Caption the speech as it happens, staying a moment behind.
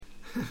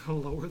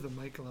Lower the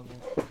mic level.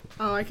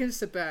 Oh, I can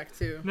sit back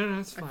too. No,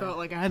 that's fine. I felt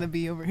like I had to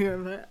be over here,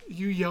 but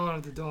You yelling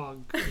at the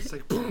dog. It's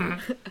like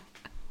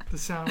the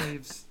sound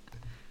waves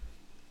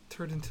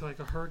turned into like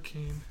a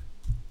hurricane.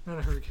 Not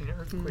a hurricane, an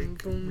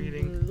earthquake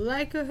reading.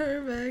 Like a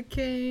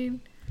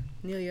hurricane.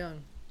 Neil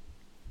Young,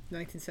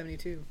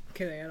 1972.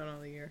 Kidding, I don't know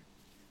the year,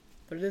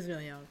 but it is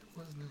Neil Young.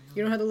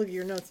 You don't have to look at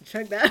your notes to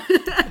check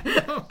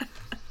that. No.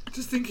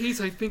 Just in case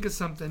I think of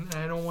something and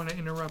I don't want to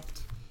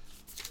interrupt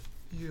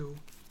you,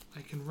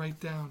 I can write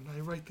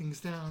things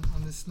down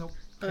on this notepad.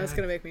 Oh, that's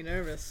gonna make me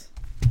nervous.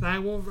 I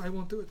won't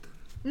do it then.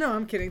 No,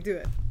 I'm kidding. Do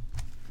it.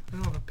 I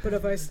don't have a pen. But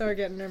if I start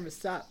getting nervous,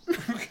 stop.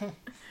 Okay.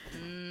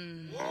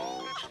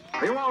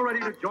 Are you all ready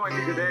to join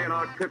me today in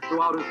our trip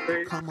to outer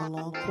space? Come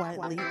along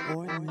quietly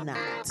or not.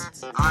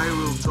 I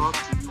will talk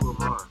to you of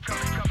art.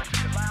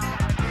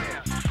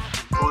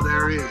 For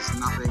there is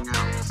nothing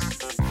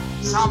else.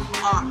 Some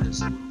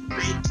artist will make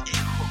a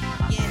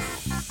hook.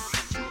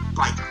 Yes.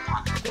 Bite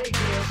upon it.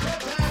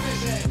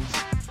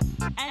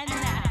 And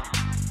now,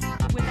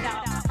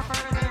 without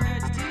further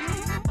ado,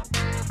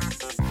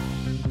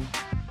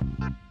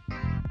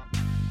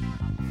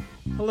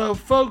 Hello,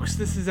 folks.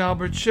 This is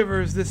Albert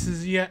Shivers. This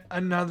is yet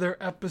another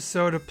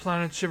episode of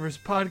Planet Shivers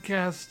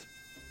podcast.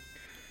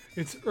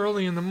 It's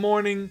early in the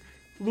morning.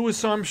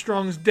 Louis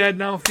Armstrong's dead.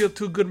 Now I feel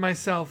too good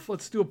myself.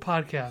 Let's do a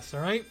podcast,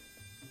 all right?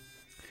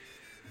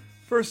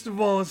 First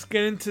of all, let's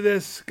get into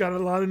this. Got a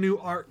lot of new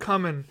art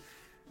coming.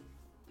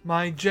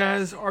 My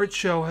jazz art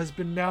show has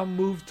been now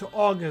moved to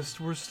August.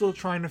 We're still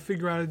trying to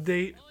figure out a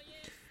date.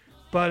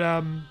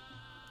 But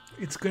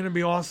it's going to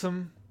be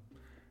awesome.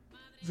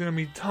 There's going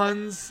to be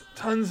tons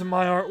of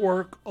my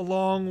artwork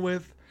along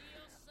with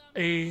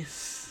a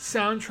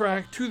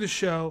soundtrack to the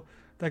show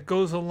that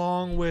goes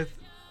along with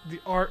the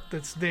art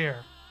that's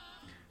there.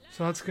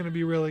 So that's going to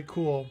be really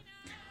cool.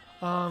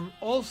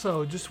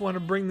 Also, just want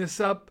to bring this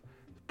up,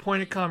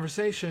 point of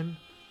conversation.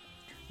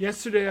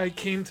 Yesterday I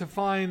came to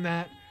find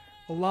that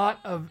a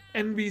lot of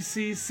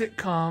NBC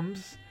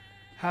sitcoms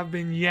have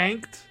been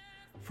yanked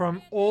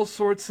from all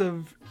sorts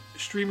of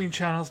streaming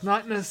channels,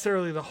 not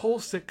necessarily the whole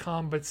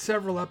sitcom, but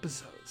several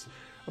episodes.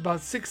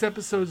 About 6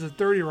 episodes of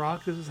 30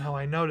 Rock, this is how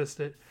I noticed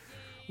it,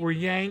 were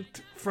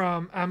yanked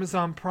from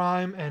Amazon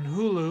Prime and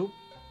Hulu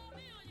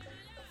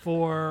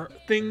for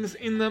things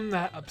in them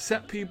that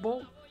upset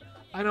people.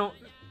 I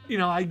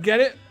get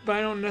it, but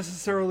I don't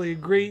necessarily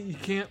agree. You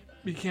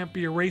can't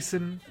be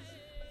erasing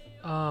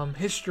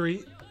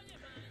history.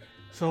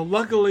 So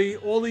luckily,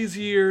 all these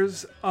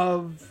years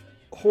of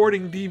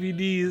hoarding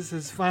DVDs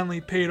has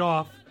finally paid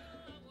off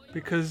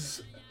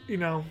because,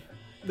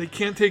 they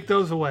can't take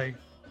those away.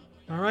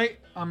 All right?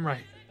 I'm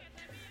right.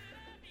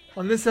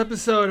 On this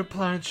episode of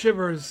Planet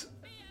Shivers,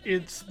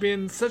 it's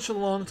been such a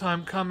long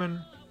time coming,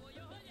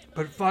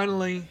 but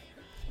finally,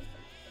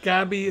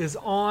 Gabby is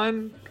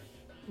on.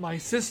 My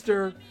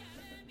sister,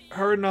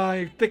 her and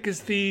I, thick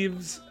as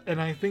thieves,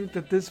 and I think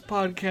that this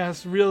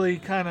podcast really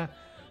kind of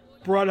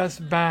brought us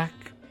back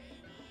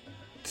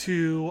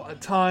to a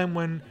time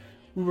when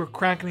we were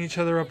cracking each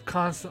other up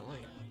constantly.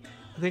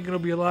 I think it'll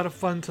be a lot of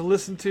fun to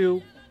listen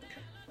to,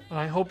 and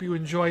I hope you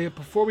enjoy it.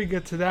 Before we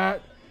get to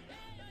that,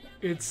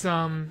 it's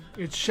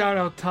shout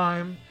out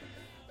time.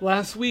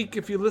 Last week,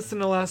 if you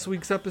listened to last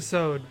week's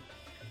episode,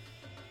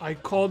 I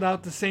called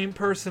out the same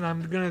person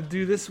I'm gonna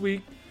do this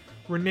week,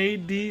 Renee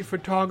D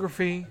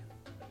Photography.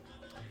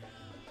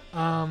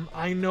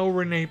 I know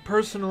Renee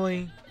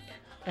personally,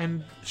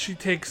 and she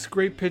takes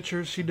great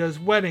pictures. She does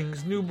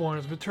weddings,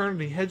 newborns,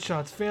 maternity,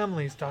 headshots,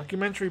 families,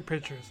 documentary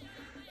pictures,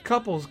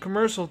 couples,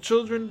 commercial,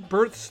 children,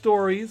 birth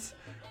stories,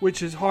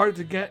 which is hard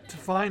to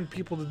find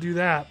people to do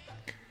that,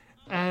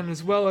 and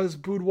as well as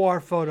boudoir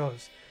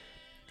photos.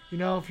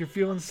 If you're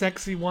feeling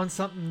sexy, want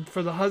something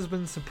for the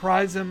husband,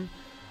 surprise him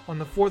on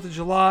the 4th of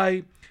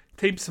July,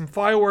 tape some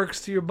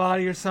fireworks to your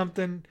body or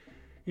something,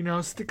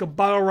 stick a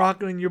bottle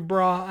rocket in your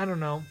bra, I don't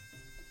know,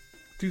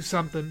 do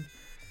something.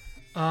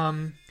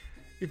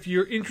 If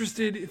you're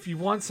interested, if you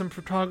want some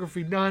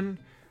photography done,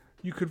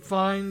 you could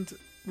find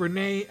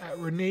Renee at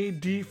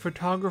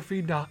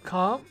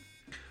reneedphotography.com,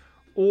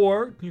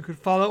 or you could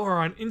follow her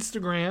on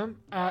Instagram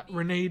at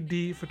Renee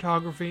D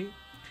Photography.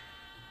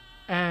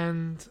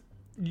 And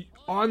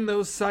on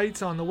those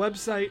sites, on the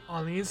website,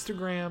 on the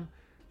Instagram,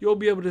 you'll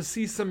be able to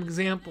see some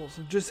examples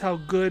of just how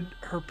good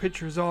her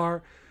pictures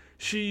are.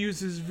 She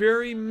uses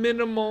very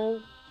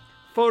minimal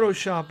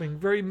photoshopping,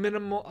 very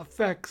minimal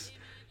effects.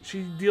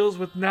 She deals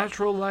with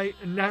natural light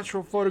and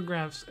natural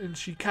photographs, and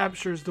she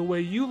captures the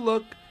way you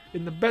look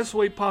in the best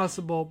way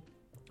possible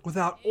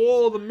without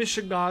all the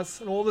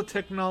mishigas and all the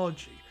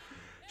technology.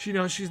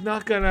 She's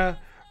not gonna,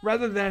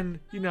 rather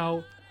than,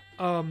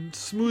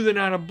 smoothing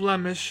out a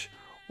blemish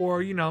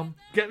or,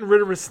 getting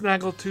rid of a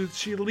snaggletooth,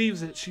 she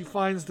leaves it. She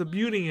finds the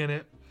beauty in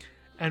it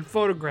and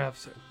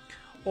photographs it.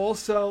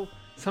 Also,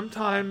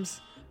 sometimes,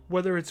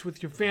 whether it's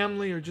with your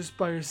family or just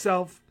by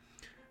yourself,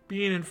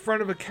 being in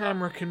front of a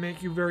camera can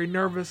make you very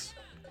nervous.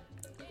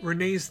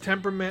 Renee's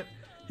temperament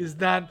is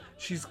that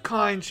she's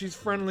kind, she's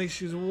friendly,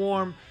 she's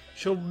warm.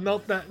 She'll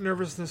melt that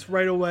nervousness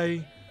right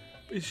away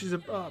she's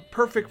a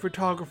perfect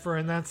photographer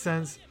in that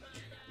sense.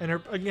 And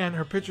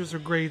her pictures are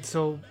great.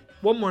 So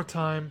one more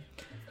time,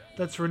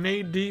 that's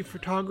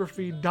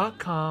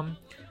ReneeDPhotography.com,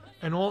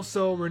 and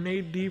also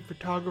Renee D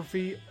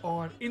Photography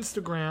on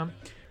Instagram.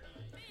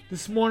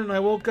 This morning I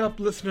woke up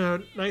listening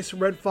to a nice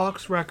Red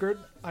Fox record.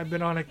 I've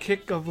been on a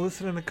kick of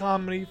listening to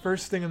comedy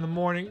first thing in the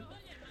morning,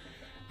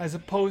 as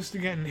opposed to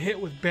getting hit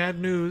with bad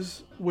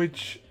news,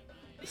 which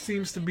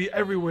seems to be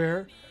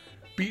everywhere,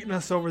 beating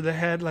us over the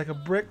head like a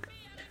brick.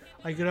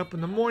 I get up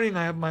in the morning,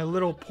 I have my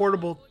little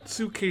portable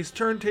suitcase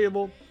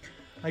turntable.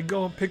 I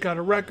go and pick out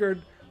a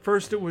record.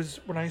 First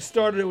when I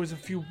started, it was a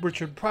few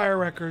Richard Pryor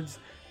records.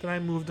 Then I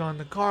moved on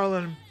to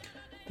Carlin.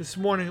 This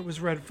morning it was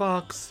Red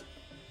Fox.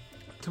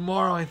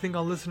 Tomorrow I think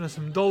I'll listen to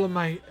some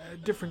Dolomite, a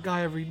different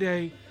guy every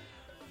day.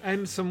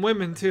 And some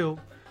women too.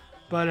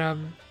 But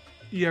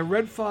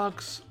Red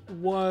Fox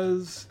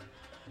was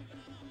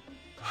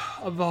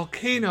a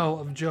volcano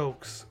of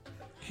jokes.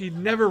 He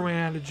never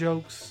ran out of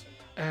jokes.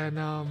 And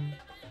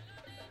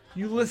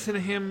you listen to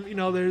him,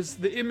 there's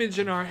the image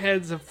in our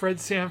heads of Fred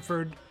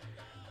Sanford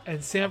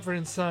and Sanford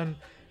and Son,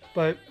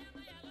 but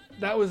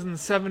that was in the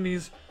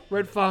 70s.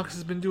 Red Fox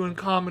has been doing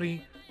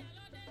comedy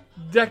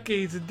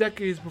decades and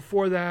decades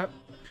before that.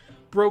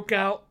 Broke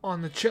out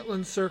on the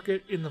Chitlin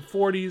circuit in the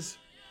 40s.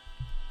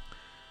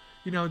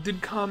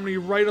 Did comedy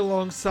right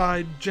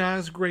alongside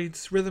jazz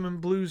greats, rhythm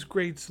and blues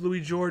greats,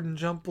 Louis Jordan,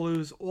 Jump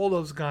Blues, all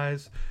those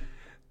guys.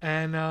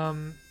 And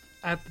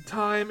at the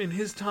time, in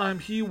his time,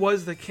 he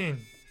was the king.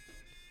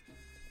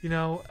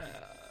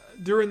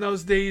 During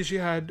those days, you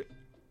had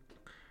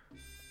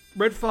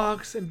Red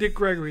Fox and Dick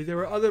Gregory. There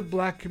were other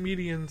black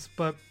comedians,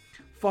 but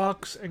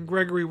Fox and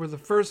Gregory were the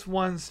first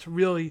ones to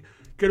really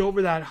get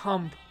over that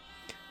hump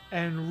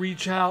and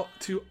reach out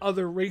to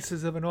other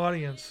races of an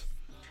audience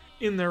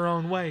in their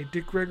own way.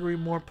 Dick Gregory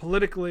more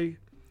politically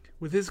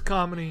with his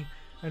comedy,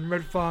 and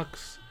Red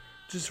Fox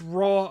just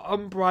raw,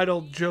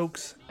 unbridled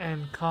jokes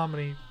and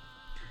comedy.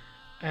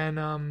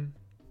 And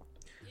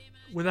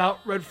without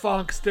Red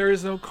Fox, there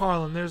is no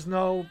Carlin, there's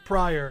no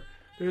Pryor,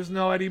 there's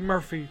no Eddie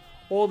Murphy,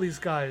 all these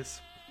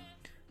guys.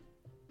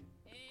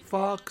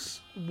 Fox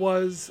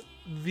was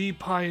the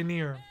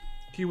pioneer.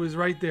 He was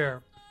right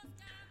there.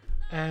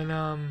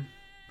 And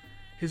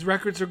his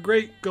records are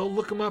great. Go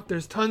look them up.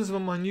 There's tons of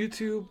them on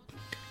YouTube.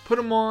 Put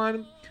them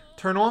on.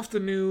 Turn off the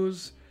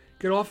news.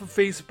 Get off of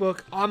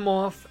Facebook. I'm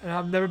off, and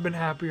I've never been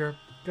happier.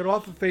 Get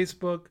off of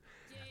Facebook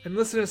and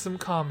listen to some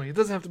comedy. It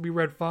doesn't have to be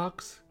Red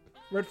Fox.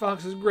 Red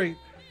Fox is great.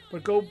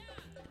 But go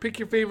pick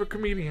your favorite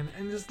comedian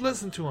and just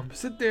listen to him.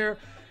 Sit there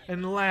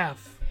and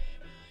laugh.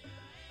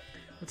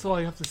 That's all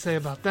I have to say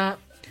about that.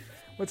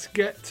 Let's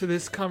get to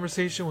this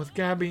conversation with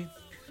Gabby.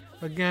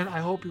 Again, I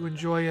hope you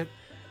enjoy it.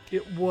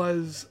 It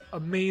was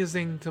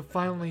amazing to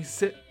finally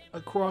sit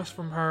across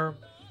from her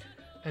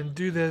and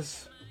do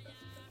this.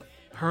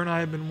 Her and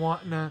I have been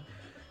wanting to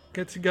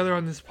get together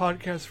on this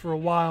podcast for a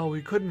while.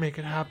 We couldn't make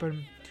it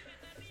happen.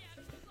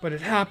 But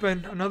it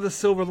happened. Another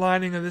silver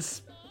lining of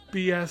this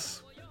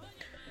BS.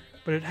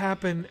 But it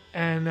happened,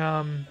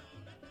 and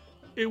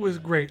it was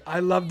great. I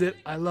loved it.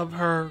 I love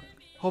her.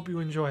 Hope you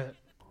enjoy it.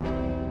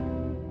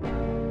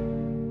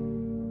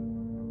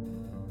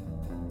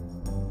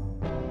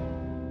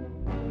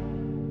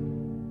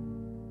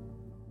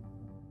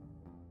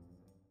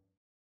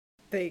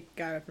 They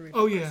got it for me.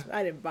 Oh, yeah.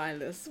 I didn't buy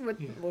this with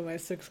my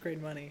 6th grade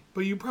money.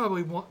 But you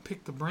probably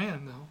picked the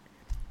brand, though.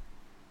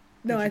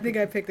 No, I think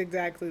I picked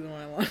exactly the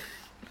one I wanted.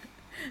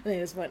 And they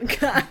just went and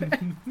got it.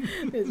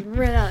 Just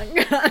ran out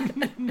and got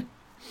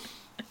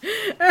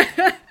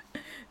it.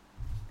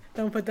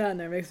 Don't put that in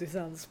there. It makes me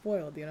sound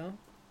spoiled,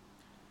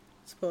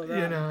 Spoiled.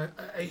 I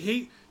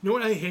hate... You know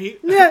what I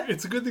hate? Yeah.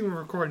 It's a good thing we're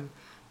recording.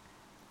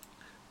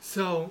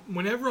 So,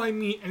 whenever I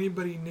meet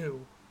anybody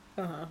new,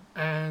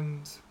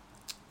 and...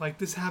 like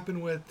this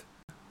happened with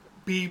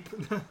Beep.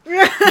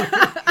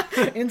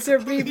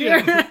 Insert Beep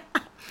here. Yeah.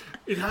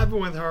 It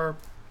happened with her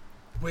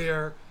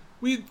where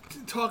we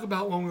talk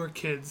about when we were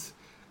kids,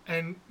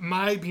 and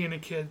my being a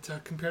kid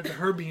compared to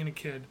her being a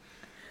kid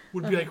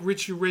would be like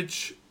Richie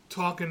Rich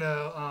talking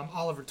to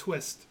Oliver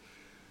Twist.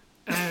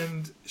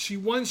 And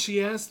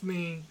she asked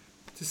me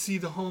to see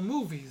the home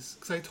movies,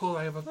 because I told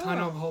her I have a ton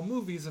of home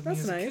movies of me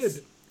as a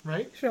kid.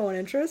 Right? Showing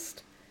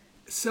interest.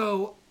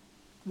 So...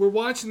 we're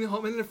watching the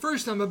home, and at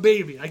first I'm a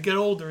baby. I get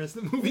older as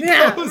the movie goes.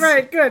 Yeah,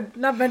 right, good.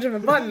 Not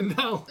Benjamin Button.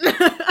 No.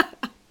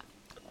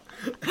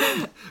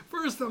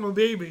 First I'm a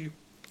baby.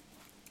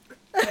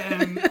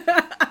 And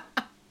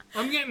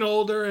I'm getting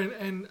older,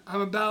 and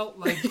I'm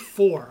about,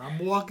 4. I'm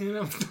walking,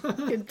 You're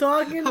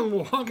talking? I'm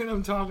walking,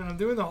 I'm talking, I'm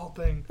doing the whole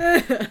thing.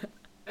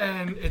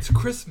 And it's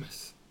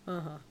Christmas.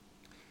 Uh-huh.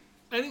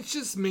 And it's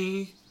just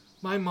me,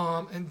 my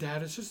mom, and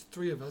Dad. It's just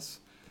 3 of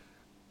us.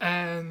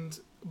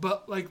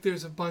 But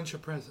there's a bunch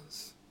of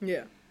presents.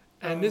 Yeah.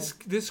 And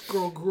this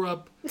girl grew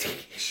up.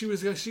 She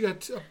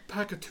got a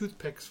pack of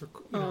toothpicks for.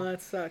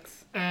 That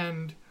sucks.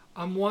 And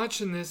I'm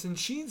watching this, and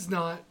she's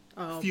not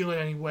feeling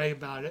any way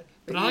about it,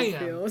 but I am.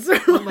 Feels.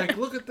 I'm like,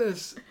 look at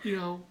this.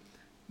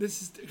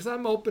 this is because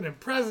I'm opening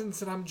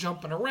presents and I'm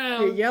jumping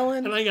around. You're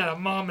yelling. And I got a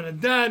mom and a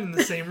dad in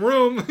the same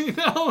room, you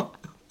know?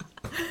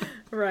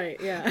 Right,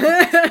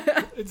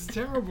 yeah. It's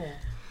terrible.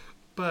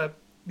 But,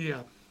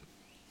 yeah.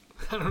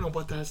 I don't know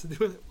what that has to do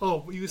with it.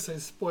 Oh, you say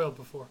spoiled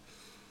before.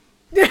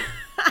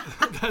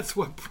 That's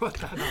what brought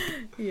that up.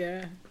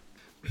 Yeah.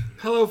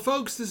 Hello,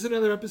 folks. This is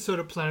another episode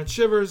of Planet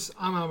Shivers.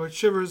 I'm Albert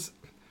Shivers.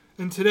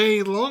 And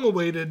today, long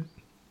awaited,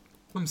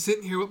 I'm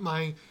sitting here with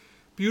my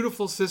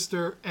beautiful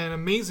sister and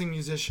amazing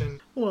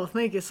musician. Well,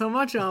 thank you so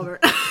much,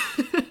 Albert.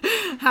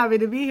 Happy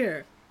to be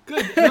here.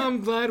 Good. And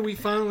I'm glad we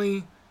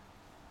finally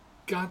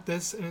got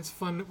this, and it's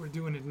fun that we're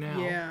doing it now.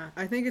 Yeah,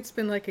 I think it's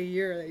been like a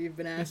year that you've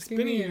been asking It's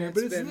been a me. year, and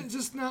but it's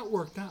just not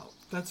worked out.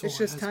 That's all. It's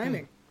just it has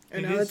timing. been.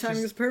 And It now the is timing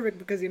just- is perfect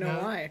because you know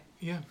now- why?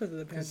 Yeah. Because of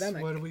the 'Cause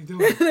pandemic. What are we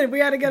doing? We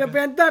had to get a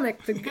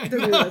pandemic to do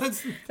No,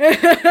 this.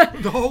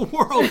 the whole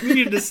world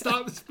needed to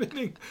stop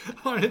spinning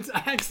on its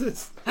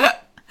axis.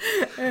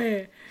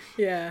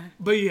 Yeah.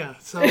 But yeah,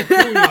 so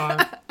here we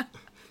are.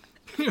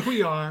 Here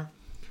we are.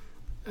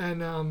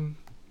 And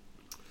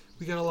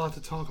we got a lot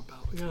to talk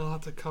about. We got a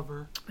lot to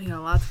cover. We got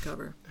a lot to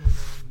cover. And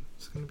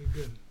it's going to be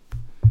good.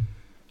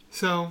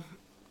 So,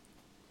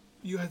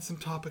 you had some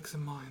topics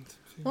in mind.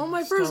 So Well,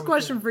 my start first with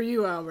question that. for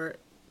you, Albert.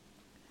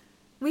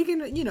 We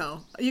can, you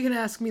can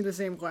ask me the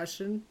same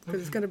question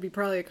because it's Okay. going to be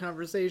probably a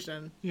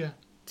conversation, Yeah.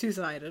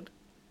 two-sided.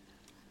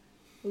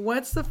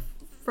 What's the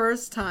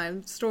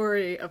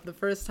story of the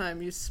first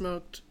time you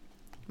smoked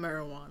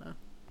marijuana?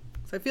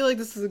 So I feel like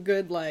this is a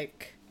good,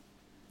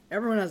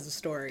 everyone has a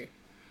story.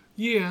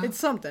 Yeah. It's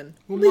something.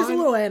 Well, At least mine-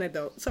 a little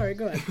anecdote. Sorry,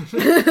 go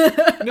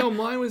ahead. No,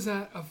 mine was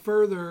at a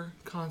Further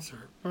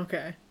concert.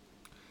 Okay.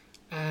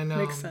 And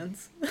Makes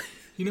sense.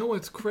 You know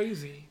what's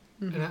crazy?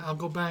 And I'll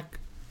go back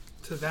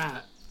to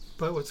that.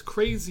 But what's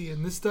crazy,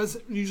 and this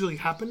doesn't usually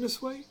happen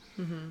this way,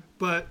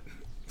 but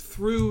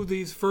through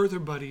these Further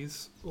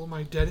buddies, all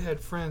my deadhead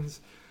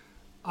friends,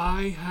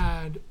 I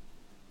had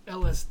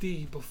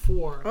LSD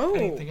before Oh.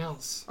 anything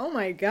else. Oh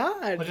my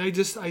god. Like I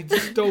just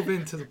dove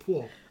into the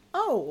pool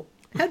Oh,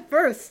 head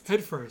first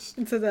head first,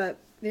 into that.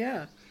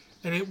 Yeah.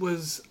 and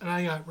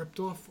I got ripped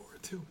off for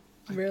it too.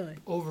 I Really?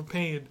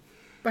 overpaid.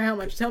 By how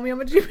much? Tell me how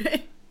much you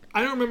paid.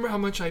 I don't remember how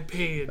much I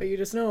paid, But you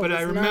just know. but it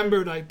I was not-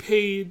 remembered I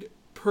paid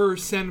per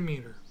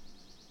centimeter.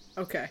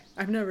 Okay,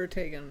 I've never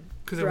taken.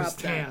 Because it was drop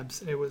that. tabs,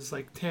 and it was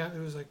like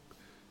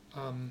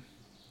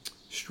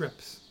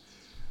strips,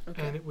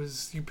 Okay. and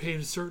you paid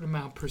a certain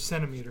amount per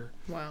centimeter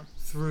Wow.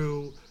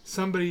 through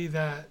somebody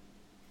that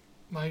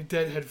my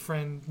deadhead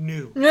friend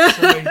knew,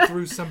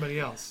 through somebody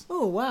else.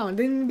 Oh wow! And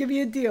didn't give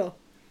you a deal.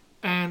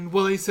 And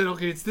well, they said,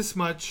 okay, it's this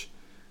much,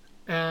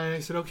 and I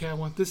said, okay, I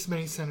want this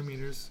many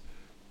centimeters.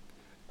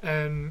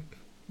 And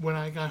when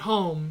I got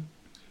home,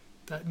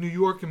 that New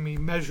York in me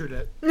measured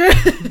it.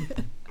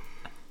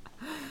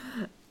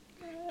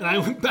 And I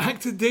went back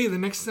today. The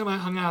next time I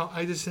hung out,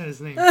 I just said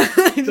his name. Just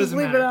Doesn't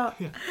leave matter. it out.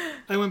 Yeah.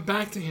 I went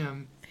back to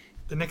him.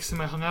 The next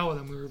time I hung out with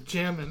him, we were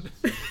jamming.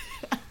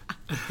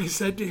 I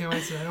said to him, I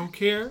said, I don't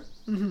care.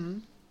 Mm-hmm.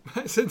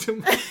 I said to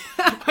him,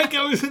 like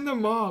I was in the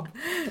mob.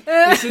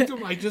 I said to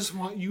him, I just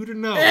want you to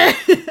know.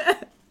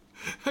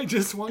 I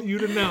just want you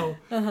to know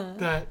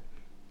that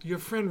your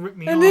friend ripped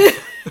me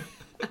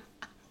off.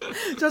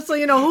 Just so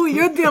you know who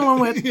you're dealing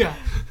with. Yeah.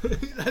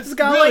 That's Just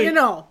gotta really, let you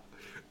know.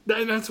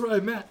 And that's what I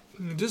meant.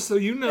 Just so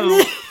you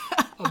know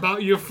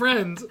about your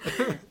friend.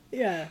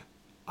 Yeah.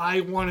 I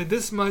wanted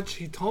this much.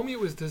 He told me it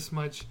was this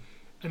much,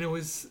 and it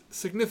was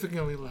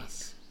significantly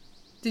less.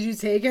 Did you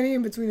take any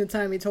in between the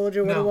time he told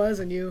you what No. it was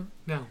and you?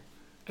 No.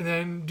 And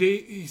then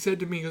he said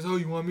to me, he goes, "Oh,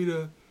 you want me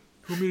to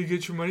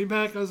get your money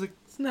back?" I was like,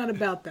 It's not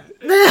about that.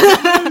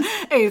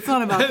 Hey, it's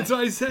not about "That's that.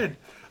 what I said."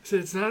 I said,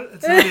 "It's not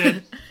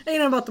it.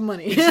 Ain't about the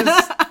money. It's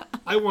just,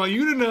 I want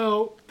you to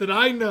know that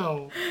I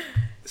know,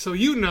 so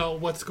you know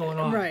what's going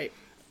on." Right.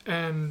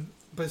 And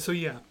then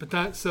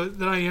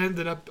I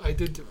ended up, I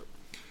did do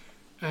it,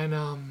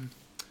 and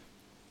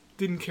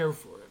didn't care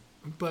for it,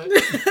 but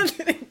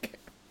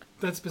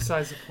that's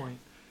besides the point.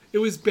 It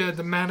was bad.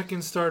 The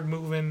mannequin started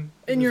moving.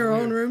 It In was your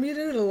own weird. room, you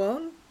did it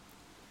alone?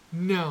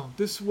 No,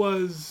 this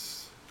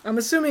was I'm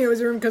assuming it was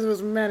your room because it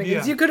was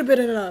mannequins. Yeah. You could have been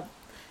in a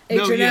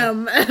No,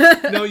 H&M.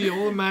 no. Yeah,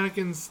 all the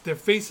mannequins, their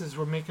faces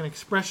were making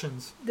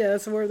expressions, Yeah,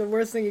 that's the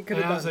worst thing you could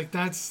and have I done. was like,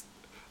 "That's."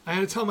 I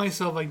had to tell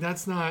myself like,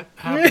 "That's not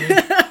happening."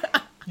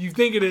 You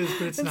think it is,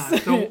 but it's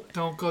not.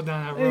 Don't go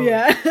down that road.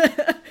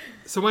 Yeah.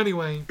 So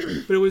anyway,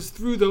 but it was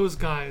through those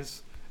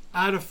guys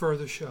at a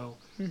Further show.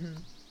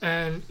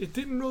 And it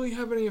didn't really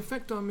have any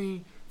effect on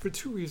me for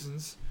two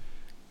reasons.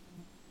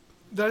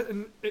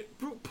 And it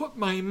put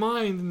my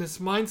mind in this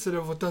mindset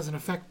of it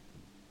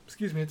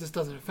just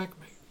doesn't affect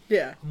me.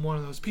 Yeah. I'm one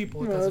of those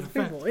people it Well, doesn't those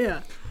affect. people,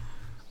 yeah.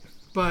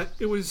 But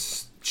it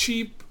was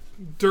cheap,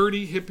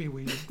 dirty hippie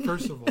weed,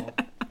 first of all.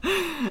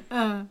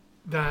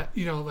 That,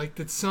 like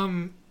that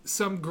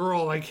some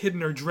girl like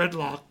hidden her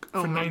dreadlock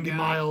Oh for my 90 God.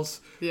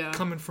 miles Yeah.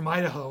 coming from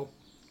Idaho.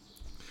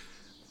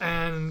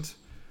 And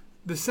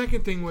the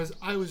second thing was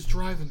I was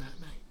driving that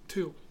night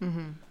too.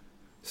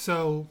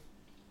 So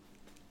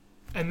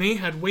and they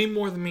had way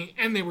more than me,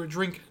 and they were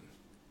drinking.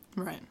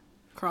 Right.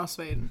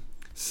 Crossfading.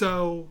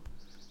 So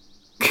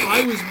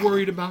I was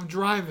worried about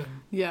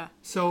driving. Yeah.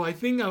 So I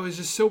think I was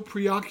just so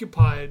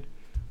preoccupied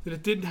that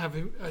it didn't have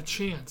a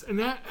chance. And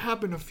that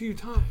happened a few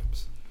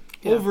times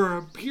over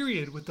a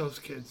period with those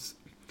kids.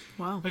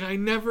 Wow. Like, I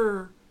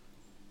never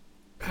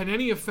had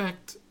any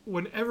effect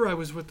whenever I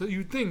was with them.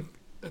 You'd think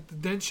at the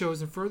Dent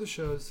shows and further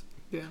shows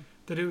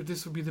that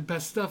this would be the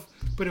best stuff,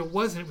 but it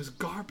wasn't. It was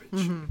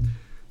garbage.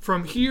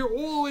 From here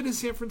all the way to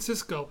San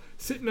Francisco,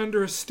 sitting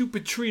under a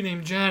stupid tree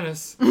named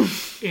Janice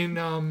in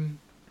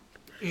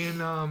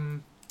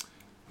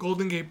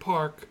Golden Gate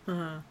Park,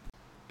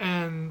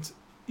 and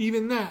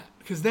even that,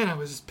 because then I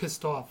was just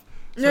pissed off.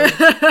 So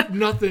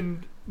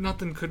nothing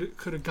could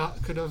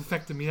have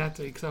affected me that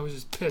day because I was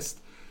just pissed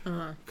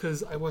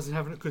because I wasn't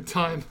having a good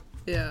time.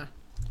 Yeah.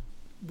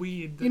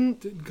 Weed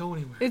didn't go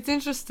anywhere. It's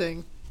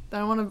interesting.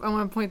 I want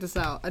to point this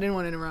out. I didn't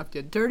want to interrupt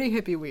you. Dirty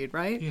hippie weed,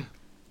 right? Yeah.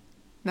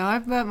 Now,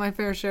 I've met my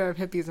fair share of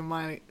hippies in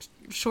my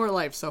short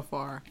life so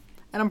far.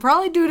 And I'm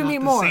probably due to Not meet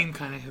the more. same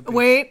kind of hippie.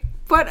 Wait,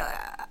 but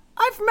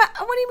I've met...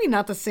 What do you mean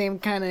not the same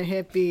kind of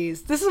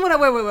hippies? This is what I...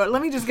 Wait.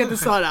 Let me just get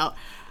this thought out.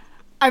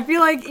 I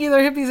feel like either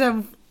hippies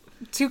have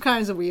two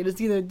kinds of weed. It's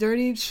either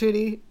dirty,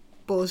 shitty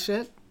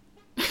bullshit.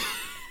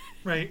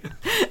 Right.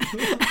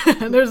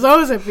 And there's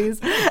those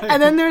hippies. And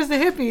then there's the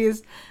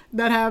hippies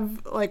that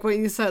have, like what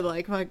you said,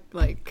 like...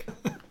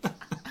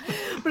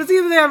 But it's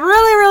either they have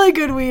really, really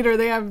good weed or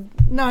they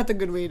have not the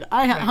good weed.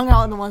 I hung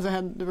out with the ones that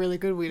had the really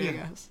good weed, I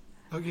guess.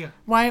 Oh, yeah.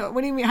 Why?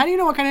 What do you mean? How do you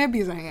know what kind of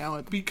hippies I hang out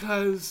with?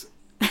 Because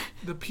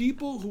the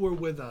people who were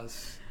with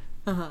us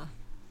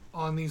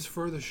on these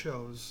further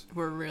shows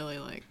We're really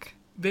like...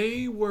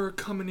 they were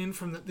coming in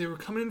from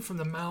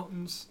the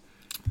mountains.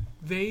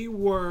 They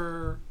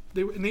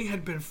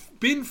had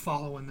been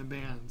following the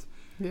band.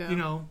 Yeah. You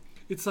know,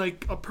 it's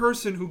like a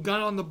person who got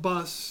on the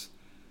bus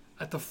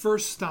at the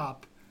first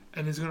stop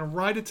and is going to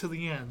ride it to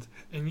the end,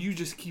 and you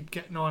just keep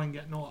getting on and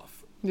getting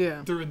off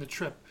during the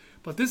trip.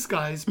 But this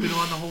guy's been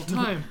on the whole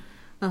time.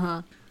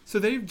 So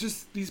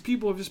these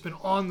people have just been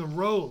on the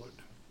road,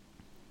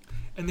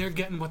 and they're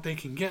getting what they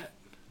can get.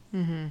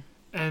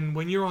 And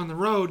when you're on the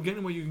road,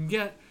 getting what you can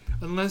get,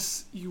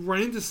 unless you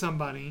run into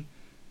somebody,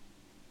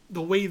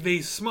 the way they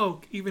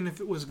smoke, even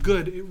if it was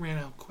good, it ran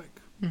out quick.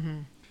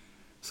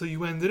 So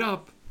you ended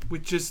up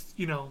with just,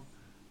 you know,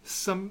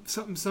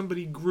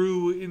 somebody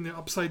grew in the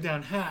upside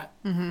down hat,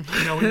 you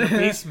know, in the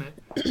basement.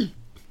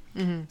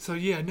 So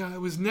yeah, no,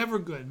 it was never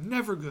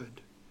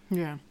good.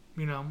 Yeah.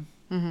 You know.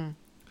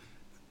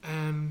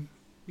 And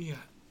yeah,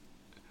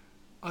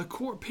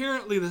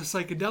 apparently the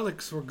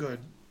psychedelics were good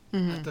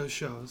at those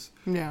shows.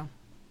 Yeah.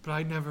 But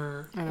I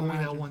never only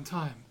that one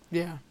time.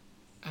 Yeah.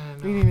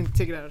 And You didn't even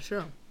take it out of the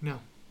show.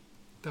 no,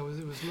 it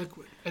was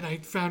liquid, and I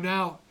found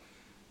out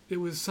it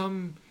was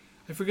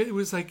I forget, it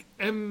was like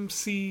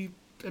MC5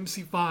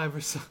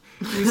 or something.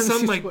 It was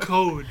some like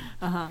code.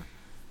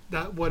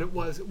 That what it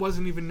was. It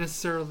wasn't even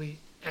necessarily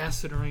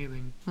acid or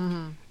anything.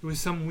 It was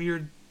some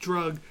weird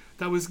drug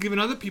that was giving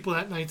other people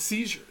that night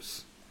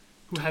seizures,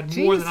 who had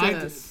more than I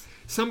did.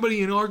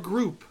 Somebody in our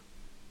group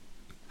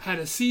had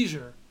a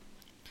seizure.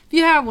 If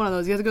you have one of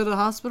those, you have to go to the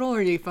hospital, or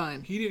are you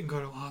fine? He didn't go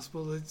to the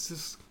hospital. They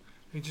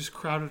just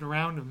crowded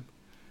around him.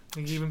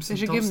 They gave him some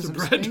They should give him dumpster some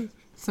bread.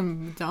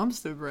 Some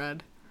dumpster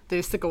bread. Did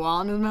they stick a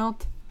wallet in his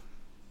mouth?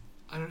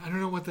 I don't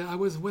know what I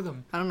was with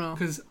him. I don't know.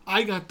 Because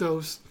I got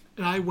dosed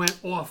and I went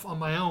off on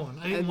my own.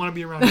 I didn't want to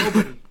be around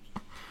nobody.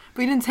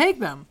 But you didn't take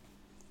them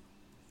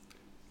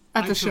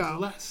at the I show. took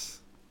less.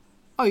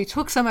 Oh, you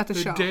took some at the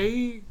show.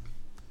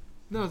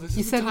 No, this You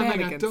is the said time I got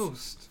mannequins.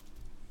 dosed.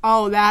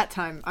 Oh, that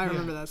time. I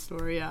remember that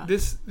story, yeah.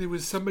 There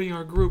was somebody in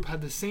our group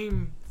had the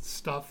same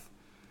stuff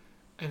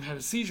and had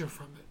a seizure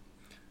from it.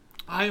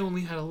 I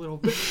only had a little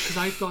bit because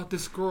I thought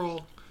this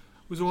girl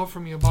was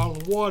offering me a bottle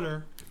of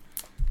water.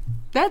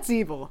 That's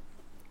evil.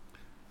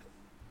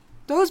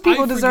 Those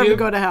people deserve to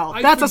go to hell.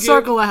 That's a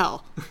circle of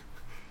hell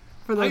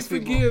for those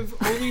people. I forgive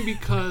only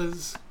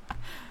because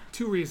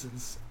two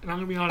reasons. And I'm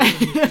going to be honest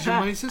with you because you're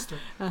my sister.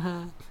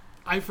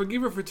 I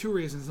forgive her for two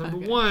reasons. Number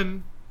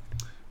one,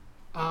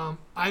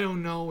 I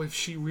don't know if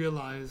she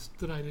realized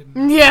that I didn't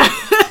know. Yeah.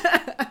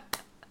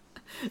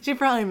 She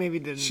probably maybe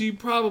didn't. She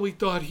probably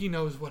thought he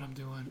knows what I'm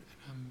doing.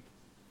 And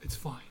it's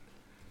fine.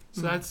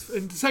 So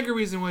and the second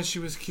reason was she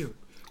was cute.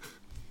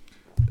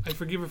 I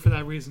forgive her for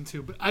that reason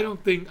too. But I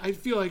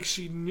feel like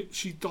she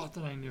thought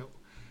that I knew.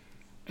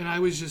 And I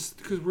was just,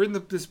 because we're in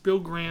this Bill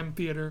Graham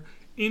Theater,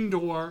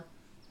 indoor,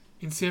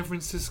 in San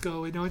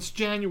Francisco. You know, it's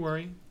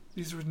January.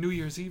 These were New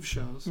Year's Eve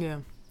shows. Yeah.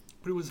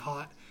 But it was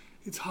hot.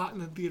 It's hot in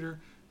the theater.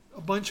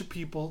 A bunch of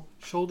people,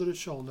 shoulder to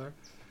shoulder.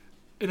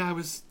 And I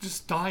was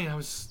just dying. I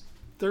was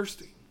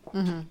thirsty.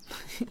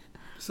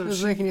 So It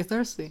was making you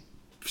thirsty.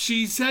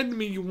 she said to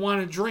me, "You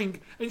want a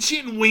drink?" And she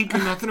didn't wink or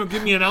nothing or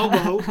give me an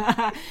elbow.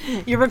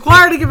 You're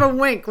required to give a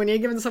wink when you're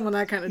giving someone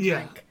that kind of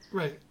Yeah, drink.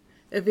 right.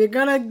 If you're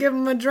gonna give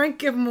them a drink,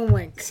 give them a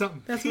wink.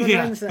 Something. That's what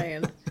Yeah. I'm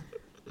saying.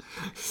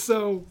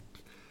 So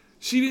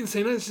she didn't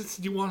say nothing. She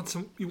said, "You want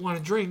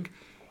a drink?"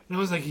 And I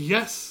was like,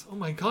 yes, oh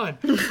my God.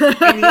 And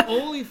the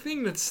only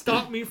thing that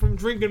stopped me from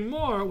drinking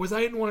more was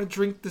I didn't want to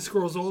drink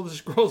all this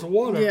girl's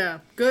water. Yeah,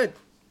 good.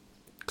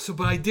 So,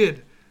 but I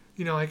did.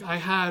 You know, like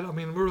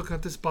we're looking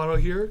at this bottle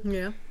here.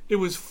 Yeah. It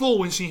was full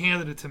when she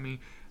handed it to me.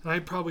 And I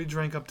probably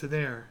drank up to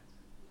there.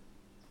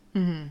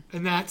 Mm-hmm.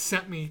 And that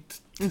sent me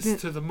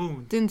to the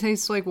moon. Didn't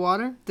taste like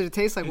water? Did it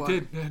taste like water?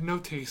 It did. It had no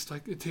taste.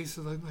 Like it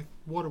tasted like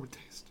water would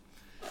taste.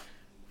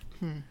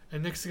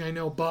 And next thing I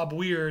know, Bob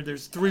Weir,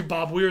 there's 3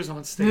 Bob Weirs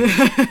on stage.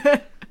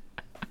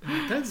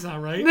 That's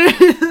not right.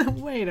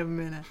 Wait a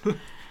minute.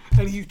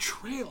 And he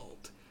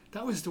trailed.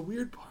 That was the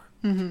weird part.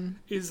 Mm-hmm.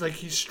 Is like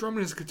he's strumming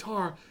his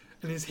guitar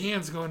and his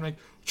hands going like.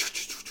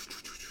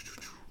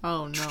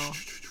 Oh no.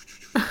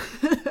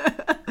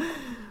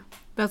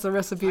 That's a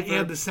recipe. I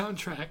add the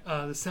soundtrack,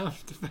 the sound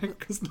effect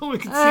because no one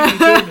can see me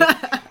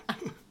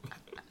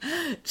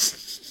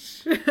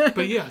doing it.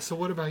 But yeah, so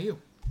what about you?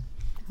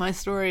 My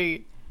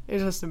story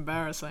is just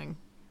embarrassing.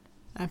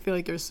 I feel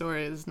like your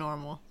story is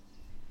normal.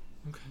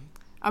 Okay.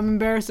 I'm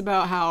embarrassed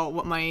about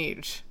my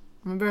age.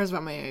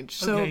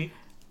 So, okay.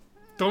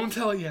 Don't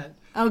tell it yet.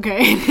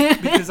 Okay.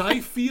 Because I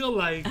feel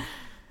like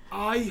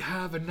I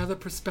have another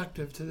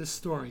perspective to this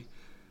story.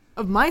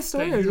 Of my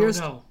story that or you yours?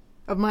 don't know.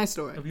 Of my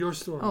story. Of your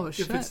story. Oh,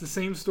 shit. If it's the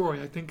same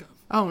story I think of.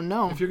 Oh,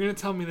 no. If you're going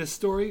to tell me this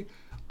story,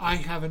 I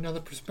have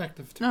another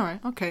perspective to it. All right,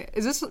 okay.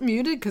 Is this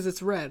muted? Because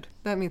it's red.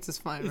 That means it's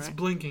fine, It's right?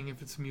 blinking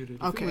if it's muted.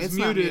 If Okay, it was it's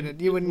not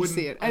muted. You wouldn't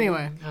see it. Anyway.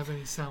 I wouldn't have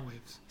any sound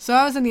waves. So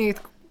I was in the 8th...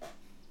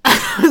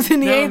 I was in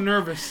the Now 8th... I'm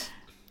nervous.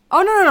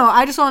 Oh, no.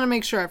 I just wanted to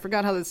make sure. I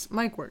forgot how this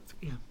mic worked.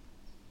 Yeah.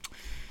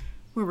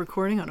 We're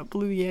recording on a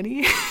Blue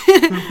Yeti.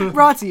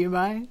 Brought to you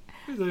by...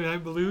 I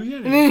Blue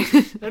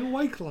Yeti. And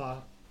White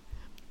Claw.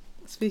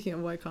 Speaking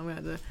of White Claw,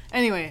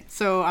 anyway,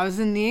 so I was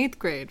in the 8th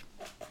grade.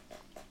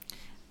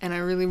 And I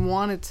really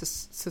wanted to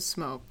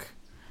smoke.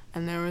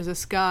 And there was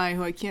this guy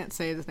who I can't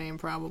say his name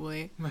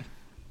probably. Right.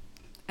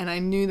 And I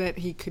knew that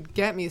he could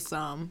get me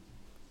some.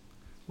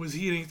 Was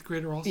he an 8th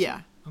grader also?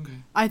 Yeah. Okay.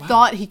 I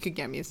thought he could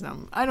get me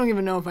some. I don't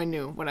even know if I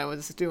knew what I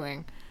was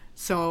doing.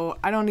 So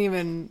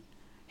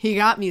he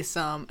got me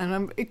some.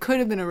 And it could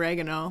have been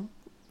oregano.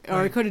 Or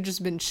Right. it could have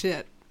just been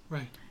shit.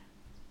 Right.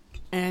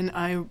 And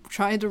I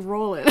tried to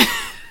roll it.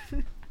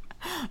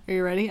 Are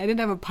you ready? I didn't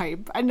have a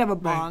pipe. I didn't have a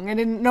bong. Right. I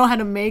didn't know how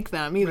to make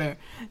them either. Right.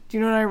 Do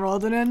you know what I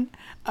rolled it in?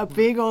 A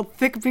big old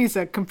thick piece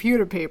of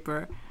computer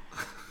paper.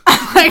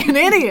 Like an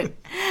idiot.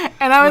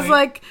 And I was Right.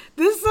 like,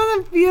 this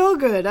doesn't feel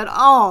good at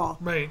all.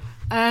 Right.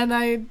 And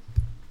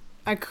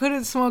I could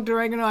have smoked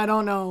oregano. I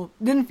don't know.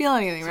 Didn't feel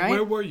anything, So right?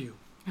 where were you?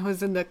 I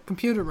was in the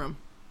computer room.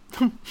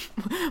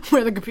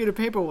 Where the computer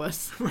paper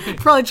was. Right.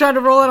 Probably tried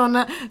to roll it on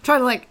that. Tried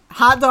to like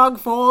hot dog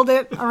fold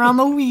it around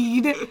the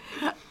weed.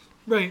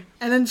 Right.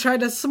 And then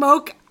tried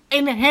to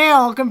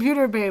inhale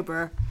computer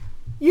paper.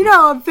 You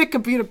know, thick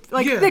computer,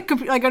 like Yeah.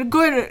 like a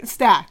good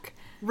stack.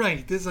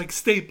 Right. There's like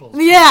staples.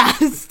 Yeah,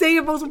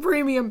 Staples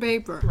premium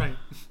paper. Right.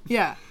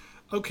 Yeah.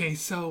 Okay,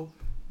 so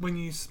when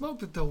you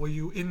smoked it though, were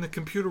you in the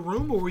computer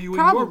room or were you in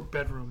your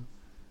bedroom?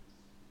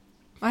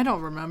 I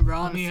don't remember, I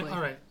honestly. mean,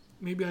 all right.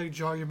 Maybe I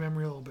jar your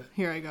memory a little bit.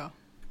 Here I go.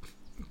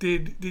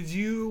 Did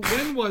you?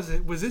 When was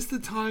it? Was this the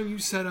time you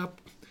set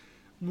up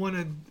one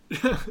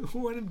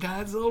of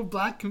Dad's little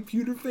black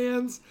computer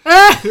fans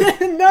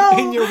No.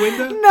 in your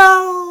window?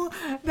 No.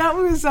 That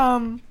was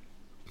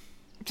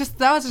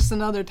just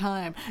another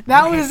time.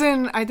 That Okay. was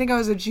I think I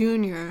was a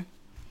junior.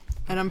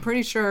 And I'm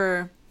pretty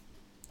sure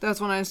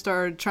that's when I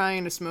started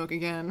trying to smoke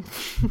again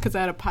because I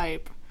had a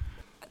pipe.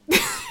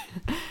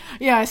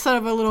 Yeah, I set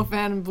up a little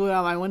fan and blew it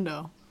out my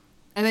window.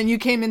 And then you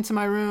came into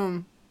my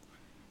room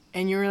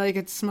and you were like,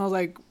 it smells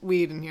like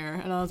weed in here.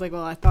 And I was like,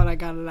 well, I thought I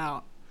got it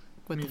out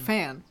with the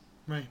fan.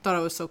 Right. Thought I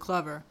was so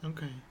clever.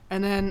 Okay.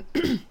 And then,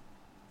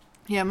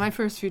 yeah, my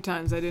first few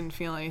times I didn't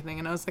feel anything.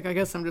 And I was like, I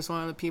guess I'm just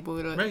one of the people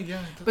who... Right,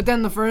 yeah. But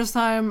then the first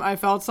time I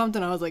felt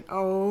something, I was like,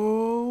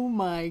 oh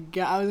my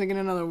God. I was like in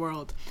another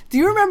world. Do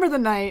you remember the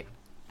night?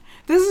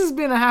 This has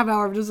been a half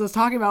hour of just us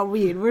talking about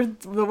weed. We're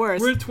the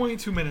worst. We're at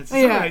 22 minutes.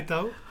 It's Yeah. all right,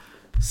 though.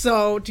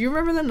 So, do you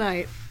remember the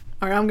night?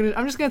 All right,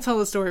 I'm just gonna tell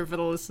the story for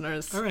the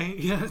listeners. All right,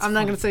 yeah. I'm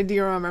not gonna say do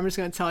you remember. I'm just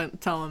gonna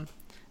tell them.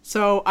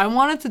 So I've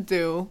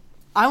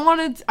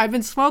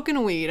been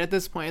smoking weed at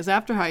this point. It's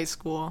after high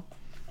school,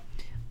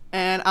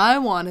 and I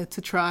wanted to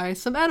try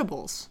some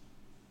edibles.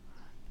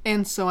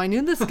 And so I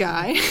knew this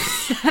guy,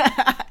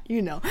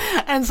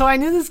 and so I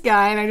knew this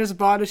guy, and I just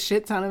bought a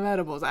shit ton of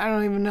edibles. I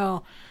don't even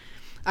know.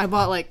 I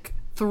bought like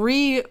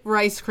 3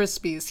 Rice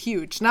Krispies,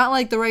 huge, not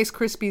like the Rice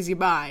Krispies you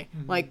buy,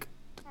 like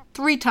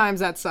 3 times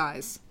that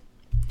size.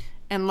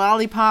 And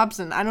lollipops,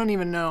 and I don't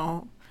even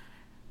know.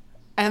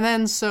 And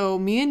then, so,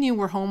 me and you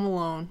were home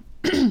alone.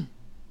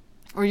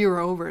 Or you were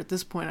over at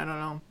this point, I don't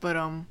know. But,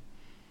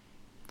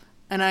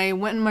 and I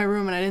went in my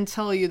room, and I didn't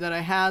tell you that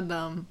I had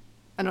them.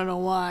 I don't know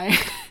why.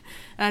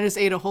 And I just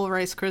ate a whole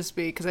Rice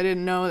Krispie, because I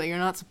didn't know that you're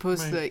not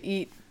supposed to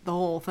eat the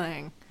whole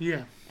thing.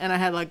 Yeah. And I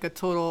had, like, a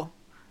total...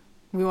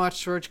 We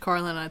watched George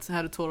Carlin, and I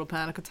had a total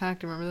panic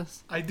attack. Do you remember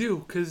this? I do,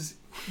 because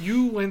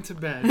you went to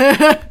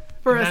bed,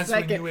 for And a that's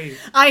when second. you ate.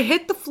 I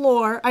hit the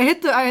floor. I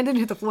didn't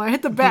hit the floor. I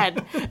hit the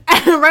bed.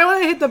 And right when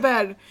I hit the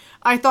bed,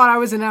 I thought I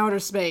was in outer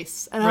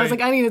space. And I was Right.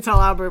 like, I need to tell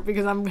Albert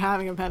because I'm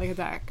having a panic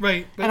attack.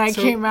 Right. But And I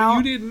so came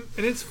out. You didn't,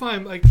 and it's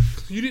fine. Like,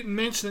 you didn't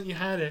mention that you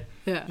had it.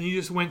 Yeah. And you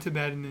just went to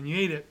bed and then you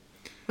ate it.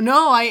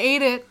 No, I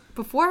ate it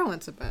before I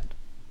went to bed.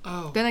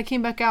 Oh. Then I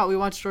came back out. We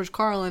watched George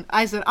Carlin.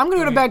 I said, I'm going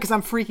to go to Right. bed because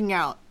I'm freaking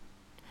out.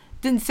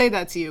 Didn't say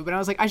that to you, but I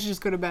was like, I should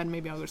just go to bed and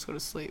maybe I'll just go to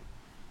sleep.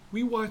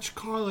 We watched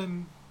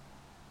Carlin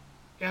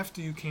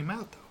after you came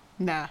out,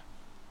 though. Nah.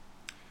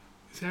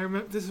 See,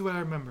 this is what I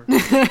remember.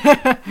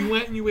 You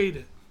went and you ate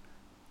it.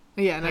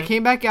 Yeah, and I Right.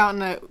 came back out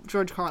in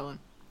George Carlin.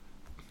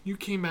 You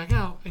came back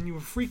out and you were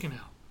freaking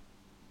out.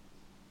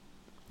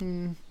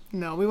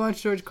 No, we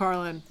watched George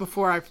Carlin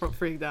before I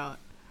freaked out.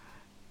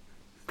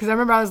 Because I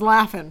remember I was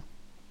laughing.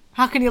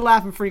 How can you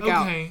laugh and freak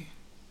out? Okay.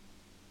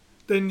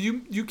 Then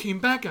you came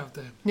back out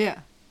then. Yeah.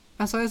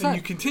 That's what I And said.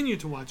 you continued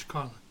to watch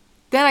Carlin.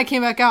 Then I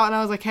came back out and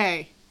I was like,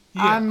 hey.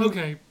 Yeah,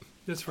 okay.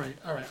 That's right.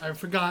 All right. I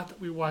forgot that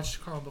we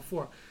watched Carlin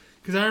before.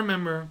 Because I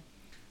remember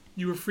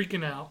you were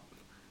freaking out.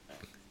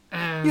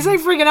 And You say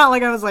freaking out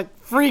like I was like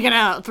freaking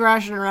out,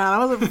 thrashing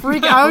around. I wasn't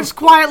freaking I was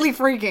quietly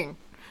freaking.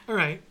 All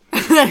right.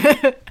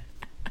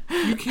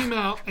 You came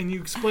out and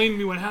you explained to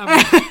me what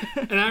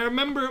happened. And I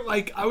remember,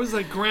 like, I was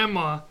like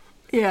grandma.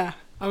 Yeah.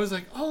 I was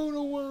like, oh,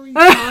 don't worry,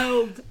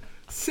 child.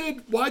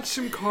 Sid, watch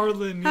some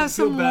Carlin. You'll Have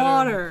feel some better.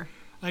 water.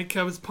 Like,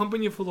 I was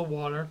pumping you full of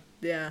water.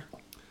 Yeah.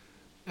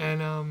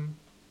 And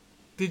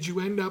did you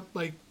end up,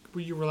 like,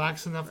 were you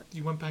relaxed enough that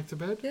you went back to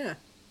bed? Yeah.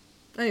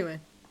 Anyway.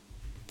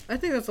 I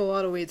think that's a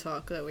lot of weed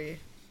talk that we...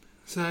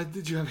 So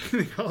did you have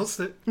anything else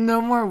that...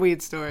 No more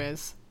weed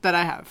stories that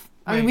I have.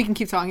 I mean, Right. we can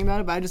keep talking about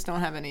it, but I just don't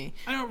have any.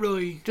 I don't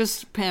really...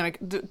 Just panic.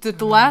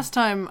 The last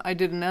time I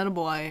did an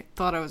edible, I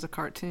thought I was a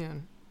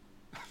cartoon.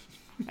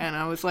 And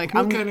I was like,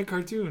 What I'm kind of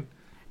cartoon?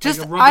 just,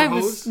 like a rubber I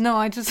hose? was, no,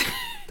 I just,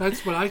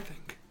 That's what I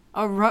think.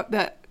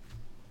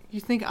 you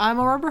think I'm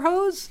a rubber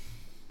hose?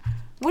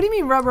 What do you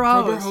mean rubber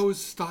hose? Rubber hose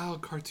style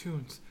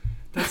cartoons.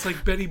 That's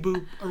like Betty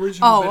Boop,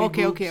 original Oh,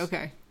 Betty okay, Boops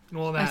okay. and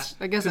all that.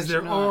 I guess I Because their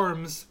should know that.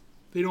 arms,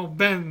 they don't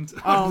bend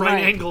Oh, at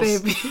right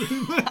angles.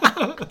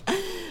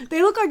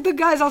 They look like the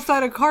guys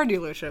outside of car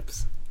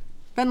dealerships.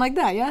 Been like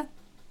that, yeah?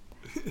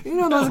 You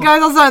know those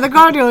guys outside the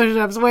car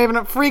dealerships waving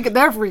up,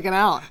 they're freaking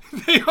out.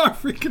 They are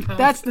freaking out.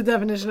 That's the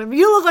definition of,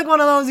 you look like one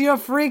of those, you're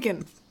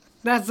freaking.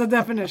 That's the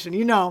definition.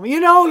 You know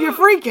you're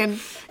freaking.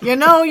 You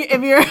know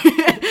if you're,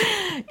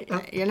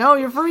 you know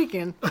you're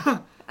freaking.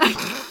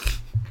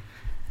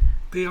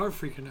 They are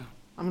freaking out.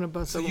 I'm gonna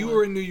bust. So open you one.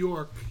 were in New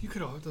York. You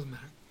could all. It doesn't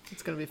matter.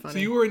 It's gonna be funny. So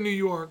you were in New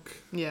York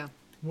Yeah.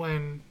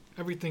 when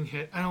everything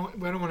hit. I don't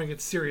want to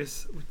get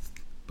serious,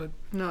 but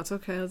No, it's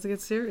okay. Let's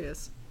get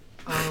serious.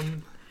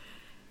 um,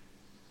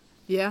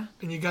 Yeah.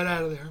 and you got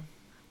out of there.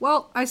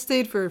 Well, I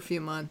stayed for a few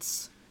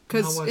months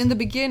because How was in the it?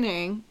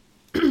 beginning,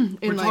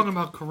 We're talking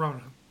about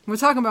Corona. we're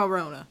talking about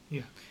Rona.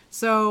 Yeah.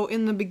 So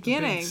in the Big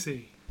beginning,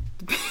 C.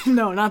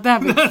 no, not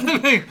that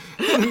big.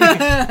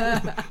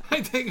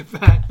 I take it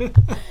back.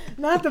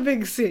 Not the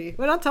big C.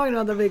 We're not talking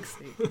about the big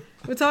C.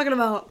 We're talking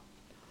about.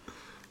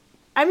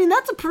 I mean,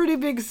 that's a pretty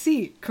big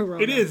C,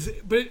 Corona. It is,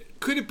 but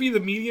could it be the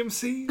medium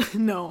C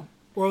No,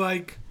 or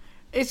like?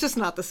 it's just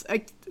not this.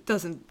 It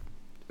doesn't.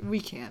 We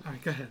can't. All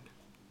right, go ahead.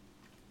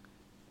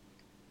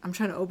 I'm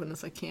trying to open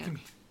this. I can't.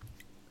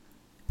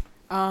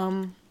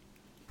 Gimme.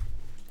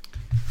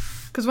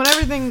 Because when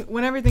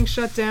everything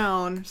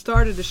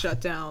started to shut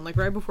down, like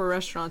right before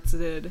restaurants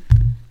did,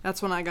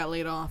 that's when I got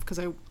laid off because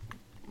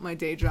my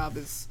day job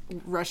is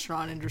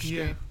restaurant industry.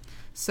 Yeah.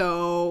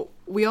 So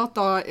we all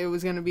thought it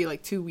was gonna be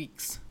like 2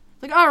 weeks.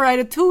 Like, all right,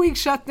 a 2-week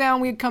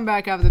shutdown. We'd come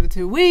back after the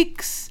 2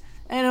 weeks,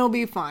 and it'll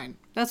be fine.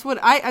 That's what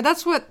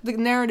the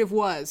narrative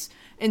was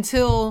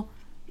until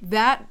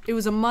that it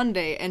was a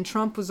Monday, and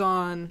Trump was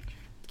on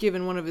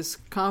giving one of his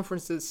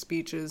conferences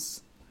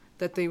speeches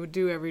that they would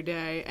do every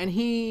day, and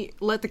he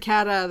let the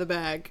cat out of the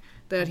bag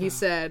that he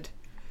said,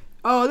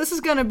 oh, this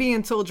is going to be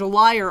until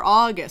July or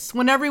August,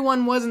 when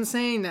everyone wasn't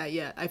saying that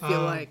yet, I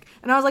feel like.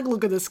 And I was like,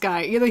 look at this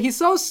guy. Either he's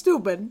so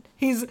stupid,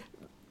 he's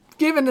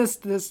given us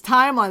this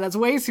timeline that's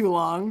way too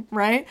long,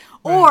 right?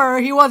 Or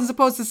he wasn't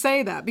supposed to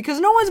say that, because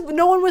no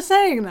one was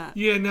saying that.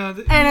 Yeah, no.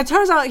 And it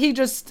turns out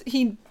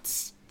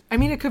I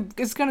mean,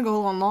 it's going to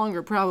go on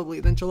longer probably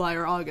than July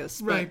or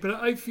August. Right, but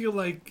I feel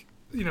like,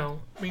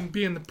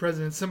 being the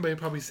president, somebody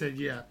probably said,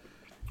 yeah,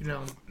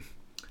 there's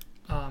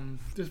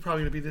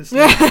probably going to be this. He's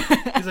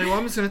like, well,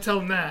 I'm just going to tell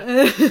him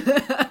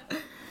that.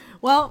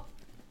 Well,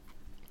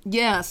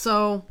 yeah,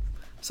 so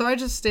I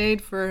just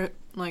stayed for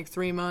like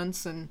 3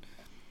 months and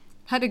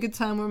had a good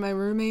time with my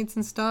roommates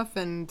and stuff,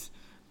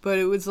 but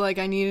it was like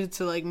I needed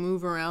to like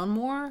move around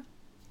more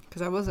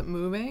because I wasn't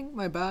moving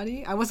my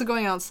body. I wasn't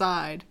going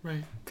outside.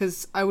 Right.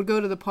 Because I would go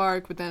to the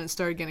park, but then it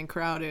started getting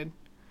crowded.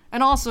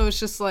 And also, it's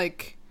just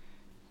like,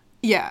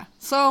 yeah.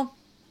 So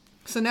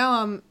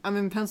now I'm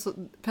in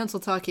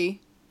Pennsylvania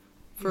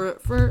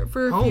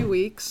for a Home. few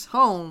weeks.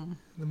 Home.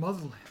 The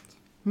motherland.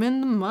 I'm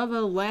in the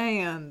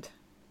motherland.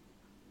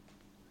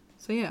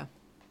 So yeah.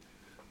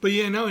 But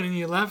yeah, no, and then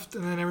you left,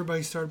 and then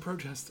everybody started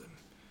protesting.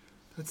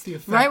 That's the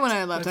effect. Right when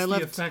I left, That's I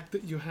left. the effect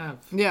that you have.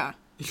 Yeah.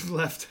 You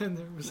left, and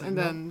there was like, And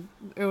no. then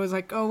it was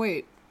like, oh,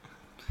 wait.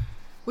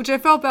 Which I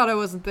felt bad I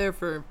wasn't there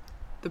for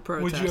the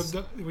protest.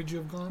 Would you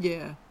have gone?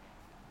 Yeah.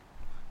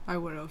 I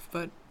would have,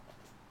 but,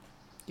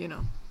 you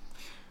know.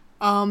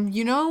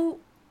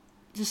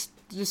 Just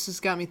has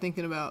got me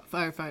thinking about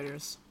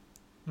firefighters.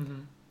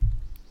 Mm-hmm.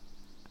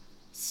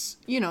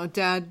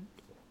 Dad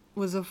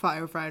was a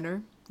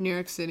firefighter, New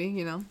York City,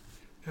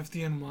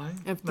 FDNY?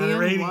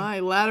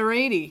 FDNY, Ladder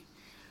 80. It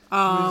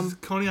was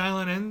Coney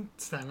Island and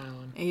Staten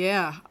Island.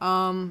 Yeah.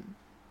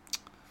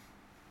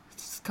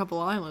 Just a couple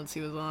islands he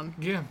was on.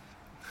 Yeah.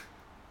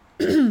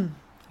 I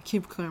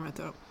keep clearing my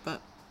throat,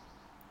 but.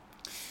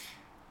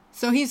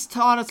 So he's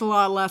taught us a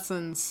lot of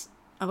lessons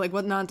of like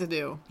what not to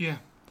do. Yeah.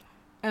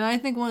 And I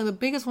think one of the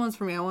biggest ones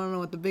for me, I want to know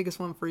what the biggest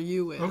one for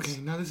you is.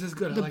 Okay, now this is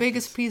good. The I like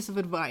biggest this. piece of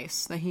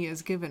advice that he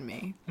has given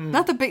me,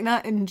 not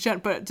in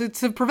general, but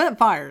to prevent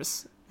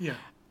fires Yeah.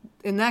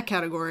 in that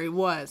category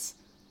was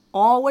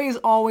always,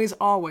 always,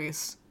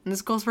 always, and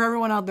this goes for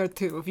everyone out there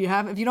too. If you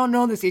don't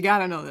know this, you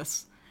gotta know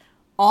this.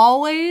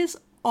 Always,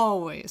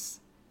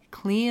 always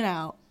clean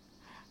out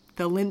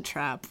the lint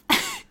trap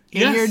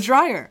in your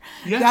dryer.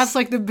 Yes. That's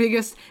like the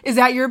biggest. Is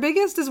that your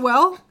biggest as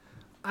well?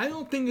 I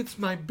don't think it's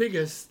my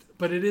biggest,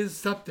 but it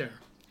is up there.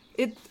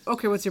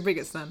 Okay, what's your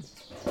biggest then?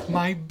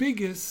 My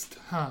biggest,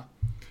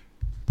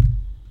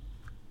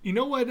 You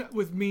know what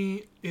with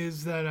me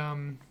is that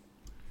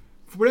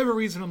for whatever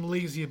reason I'm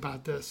lazy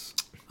about this.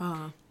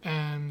 But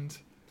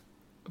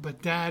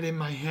Dad in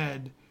my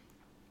head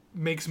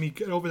makes me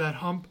get over that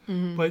hump,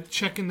 but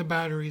checking the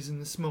batteries in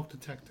the smoke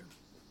detector.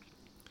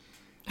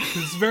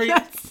 It's very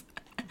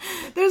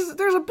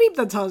There's a beep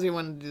that tells you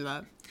when to do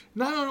that.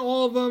 not on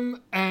all of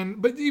them,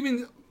 but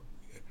even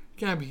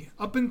Gabby,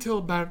 up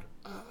until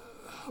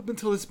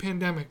this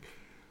pandemic,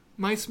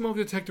 my smoke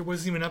detector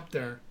wasn't even up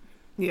there.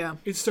 Yeah.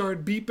 It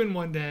started beeping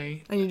one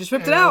day, And you just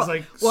ripped and it I out. was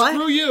like, What?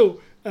 "Screw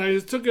you!" And I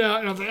just took it out,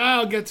 and I was like,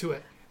 "I'll get to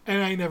it,"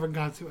 and I never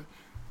got to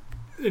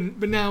it.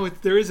 But now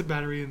there is a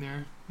battery in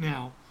there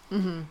now.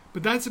 Mm-hmm.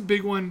 But that's a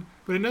big one.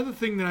 But another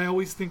thing that I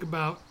always think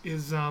about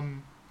is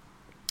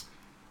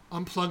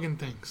unplugging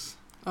things.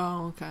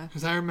 Oh, okay.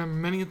 Because I remember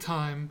many a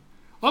time,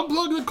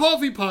 unplug the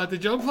coffee pot.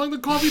 Did you unplug the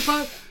coffee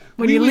pot?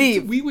 When you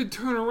leave. We would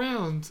turn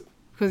around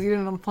Because you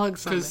didn't unplug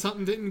something. because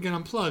something didn't get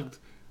unplugged.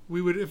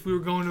 We would, if we were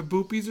going to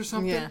Boopies or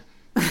something, Yeah.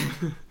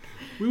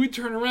 we would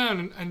turn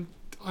around and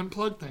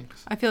unplug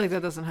things. I feel like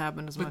that doesn't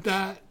happen as But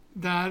much.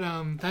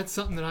 that's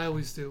something that I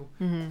always do.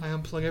 I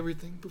unplug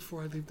everything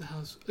before I leave the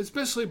house,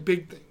 especially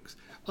big things.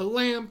 A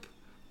lamp,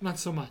 not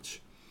so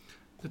much.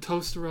 The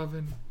toaster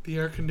oven, the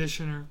air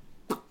conditioner,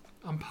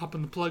 I'm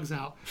popping the plugs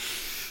out.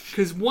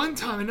 Because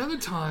another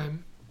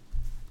time,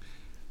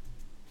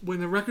 when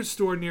the record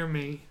store near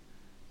me,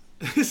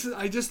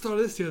 I just thought of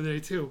this the other day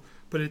too,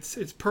 but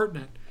it's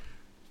pertinent.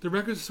 The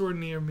record store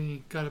near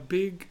me got a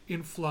big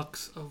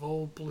influx of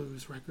old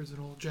blues records and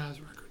old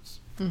jazz records.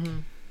 Mm-hmm.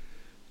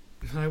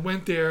 And I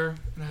went there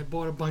and I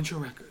bought a bunch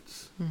of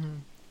records. Mm-hmm.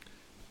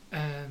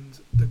 And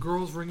the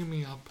girl's ringing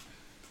me up,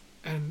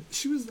 and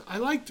I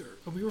liked her,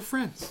 and we were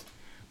friends.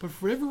 But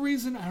for whatever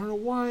reason, I don't know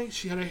why,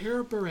 she had a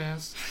hair up her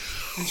ass,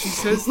 and she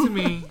says to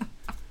me,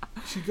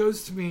 she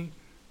goes to me,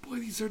 "Boy,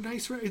 these are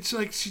nice records." It's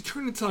like she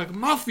turned into like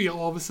mafia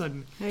all of a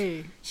sudden.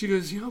 Hey. She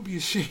goes, be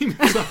ashamed.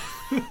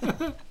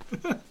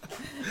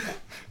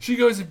 She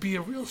goes, "It'd be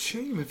a real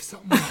shame if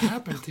something would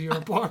happen to your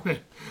apartment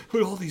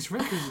with all these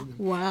records in them.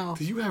 Wow.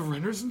 Do you have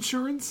renter's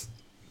insurance?"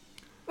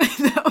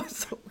 That was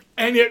so weird.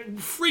 And it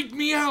freaked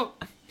me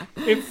out.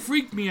 It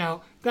freaked me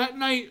out. That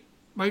night,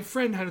 my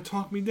friend had to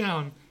talk me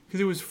down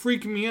because it was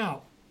freaking me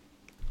out.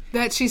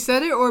 That she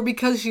said it or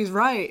because she's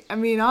right? I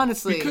mean,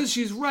 honestly. Because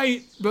she's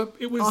right, but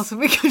it was... Also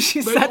because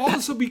she said But that.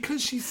 also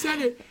because she said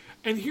it,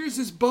 and here's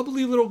this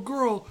bubbly little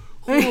girl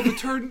who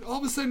all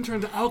of a sudden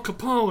turned to Al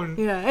Capone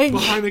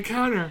behind the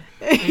counter.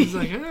 And he's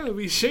like, it'd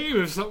be a shame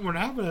if something would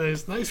happen to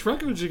this nice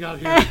records you got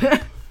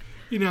here.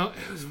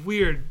 It was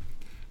weird.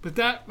 But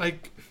that,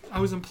 I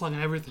was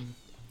unplugging everything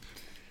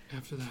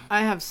after that.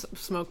 I have a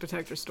smoke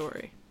detector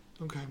story.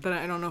 Okay. But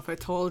I don't know if I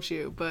told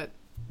you, but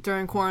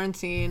during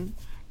quarantine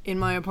in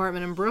my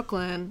apartment in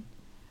Brooklyn,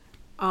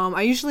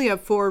 I usually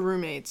have 4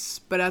 roommates,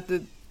 but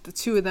the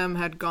 2 of them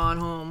had gone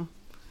home,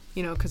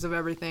 because of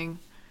everything.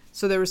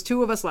 So there was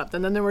 2 of us left,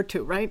 and then there were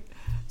 2, right?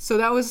 So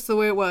that was the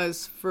way it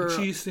was for... The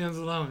cheese stands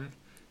alone.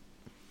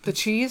 The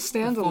cheese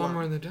stands the alone?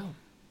 farmer in the dell.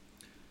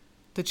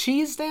 The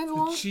cheese stands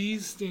alone? The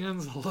cheese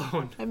stands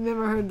alone. I've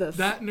never heard this.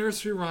 That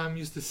nursery rhyme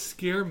used to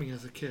scare me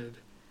as a kid.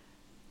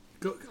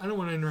 I don't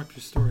want to interrupt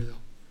your story, though.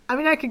 I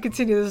mean, I could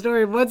continue the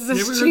story. What's this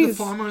You ever cheese? heard The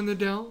Farmer in the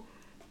Dell?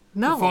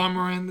 No. The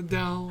Farmer in the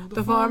Dell.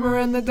 The Farmer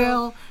in the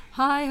Dell.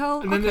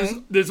 Hi-ho. And then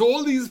okay. there's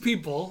all these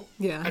people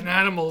and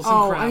animals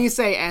and crap. And you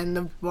say, and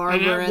the barber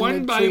and and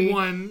one the by tree.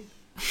 one,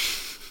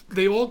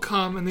 they all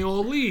come and they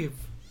all leave.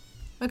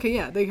 Okay,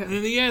 yeah. And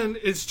in the end,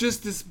 it's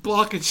just this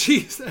block of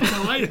cheese. That's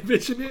how I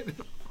envision it.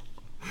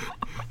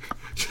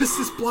 Just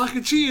this block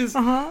of cheese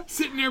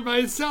sitting there by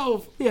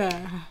itself.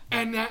 Yeah.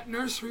 And that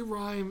nursery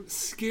rhyme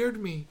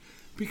scared me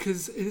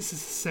because this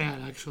is sad,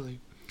 actually.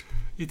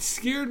 It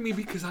scared me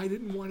because I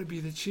didn't want to be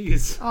the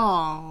cheese.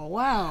 Oh,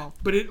 wow.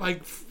 But it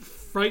like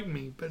frightened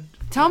me. But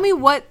Tell me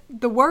what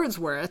the words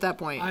were at that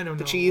point. I don't know.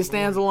 The cheese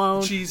stands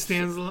alone. The cheese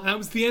stands alone. That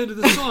was the end of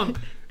the song.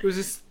 It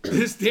was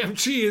this damn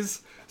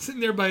cheese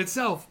sitting there by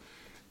itself.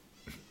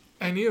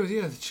 And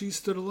the cheese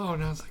stood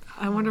alone. I was like,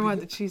 I wonder why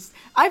the cheese...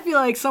 I feel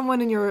like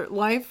someone in your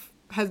life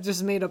has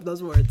just made up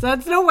those words.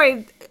 That's no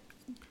way...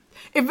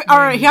 All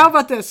right, how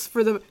about this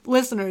for the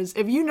listeners?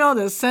 If you know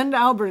this, send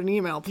Albert an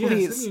email,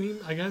 please. Yeah, send me an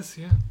email, I guess,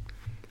 yeah.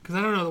 Because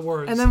I don't know the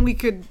words. And then we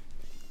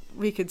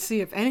could see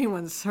if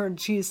anyone's heard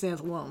cheese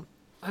stands alone.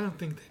 I don't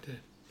think they did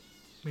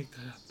make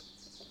that up.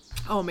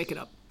 Oh, make it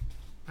up.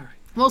 All right.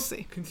 We'll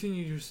see.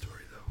 Continue your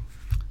story,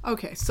 though.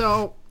 Okay,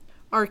 so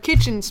our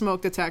kitchen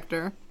smoke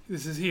detector.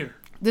 This is here.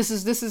 This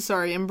is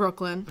in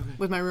Brooklyn Okay.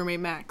 with my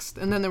roommate Max,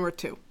 and then there were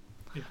 2.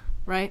 Yeah.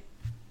 Right?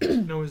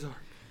 Noah's Ark.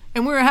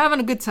 And we were having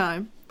a good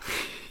time.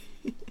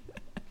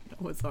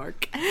 Noah's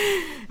Ark.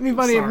 It'd be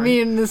funny if Sorry.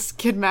 me and this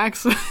kid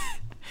Max.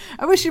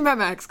 I wish you met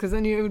Max, because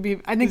then it would be.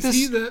 I think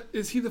Is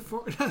this. he the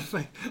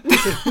foreigner?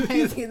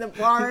 Is he the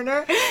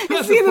foreigner? Not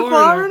Is he the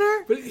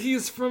foreigner? But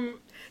he's from.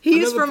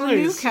 He's another from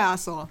place.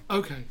 Newcastle.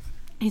 Okay.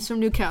 He's from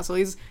Newcastle.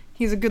 He's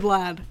a good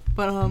lad.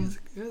 But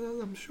Yeah,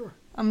 I'm sure.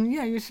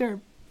 yeah, you're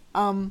sure.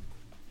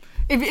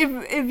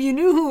 If you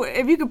knew who,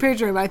 if you could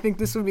picture him, I think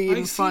this would be even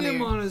I seen funnier.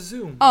 him on a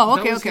Zoom. Oh,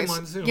 That okay, was okay. him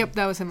on Zoom. Yep,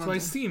 that was him on So I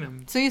Zoom. seen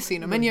him. So you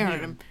seen him and you heard Yeah.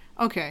 him.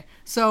 Okay,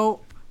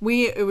 so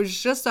it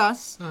was just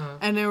us, Uh-huh.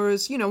 and there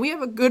was, we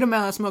have a good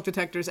amount of smoke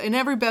detectors in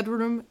every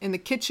bedroom, in the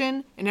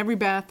kitchen, in every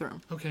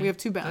bathroom. Okay. We have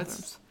 2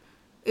 bathrooms.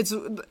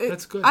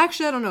 That's good.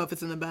 Actually, I don't know if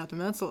it's in the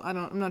bathroom.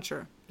 I'm not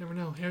sure. Never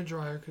know.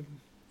 Hairdryer could.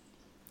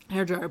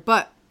 Hairdryer,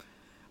 but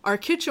our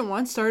kitchen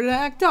one started to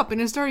act up,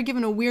 and it started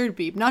giving a weird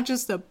beep, not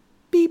just a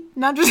beep,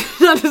 not just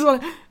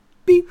one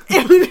beep.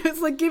 It was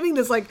just like giving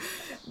this like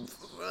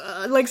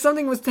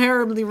something was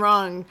terribly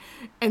wrong,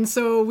 and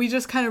so we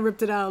just kind of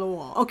ripped it out of the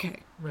wall.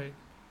 Okay, Right.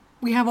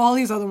 we have all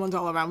these other ones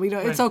all around. It's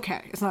Right.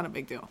 okay. It's not a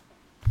big deal.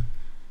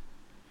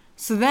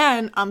 So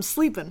then I'm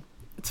sleeping.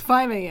 It's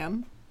 5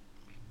 a.m.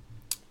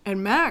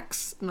 and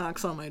Max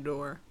knocks on my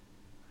door,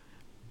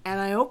 and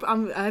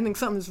I think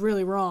something's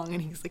really wrong,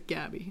 and he's like,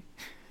 Gabby,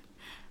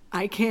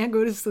 I can't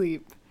go to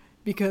sleep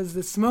because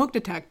the smoke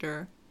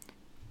detector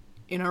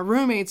in our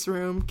roommate's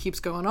room keeps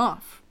going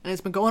off. And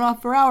it's been going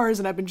off for hours,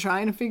 and I've been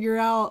trying to figure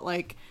out,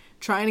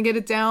 trying to get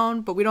it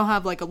down, but we don't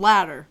have, a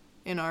ladder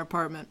in our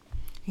apartment.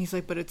 He's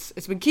like, but it's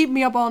been keeping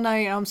me up all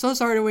night, and I'm so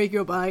sorry to wake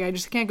you up, but I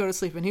just can't go to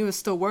sleep. And he was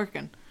still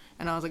working.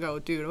 And I was like, oh,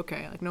 dude,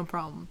 okay, no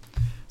problem.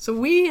 So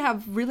we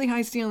have really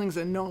high ceilings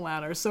and no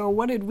ladder. So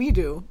what did we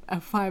do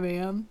at 5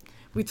 a.m.?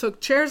 We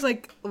took chairs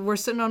like we're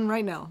sitting on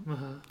right now.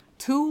 Uh-huh.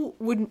 2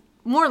 wooden,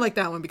 more like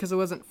that one because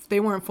they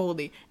weren't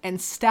foldy,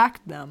 and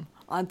stacked them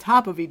on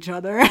top of each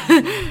other.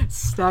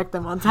 Stacked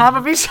them on top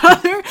of each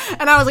other.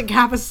 And I was like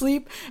half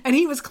asleep, and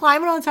he was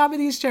climbing on top of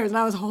these chairs, and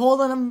I was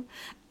holding him,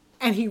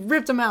 and he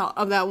ripped them out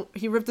of that.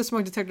 He ripped the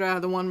smoke detector out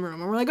of the one room,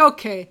 and we're like,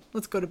 okay,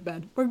 let's go to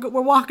bed. We're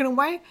walking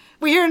away.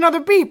 We hear another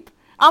beep.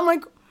 I'm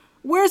like,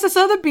 where's this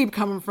other beep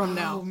coming from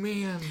now? Oh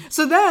man.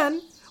 So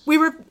then we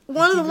were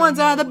one of the ones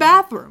out of the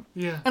bathroom.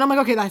 Yeah. And I'm like,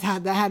 okay, that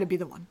had to be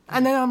the one.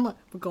 And then I'm like,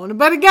 we're going to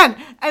bed again.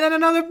 And then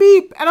another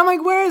beep. And I'm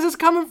like, where is this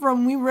coming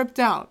from? We ripped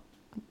out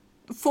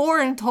 4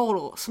 in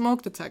total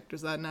smoke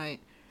detectors that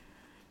night.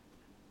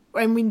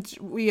 And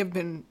we have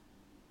been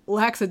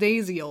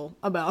lackadaisical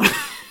about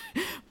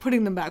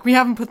putting them back. We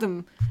haven't put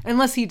them,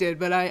 unless he did,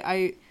 but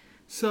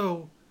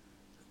So,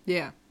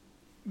 yeah.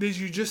 did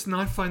you just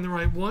not find the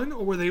right one,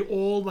 or were they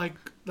all like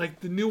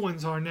the new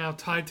ones are now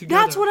tied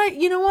together? That's what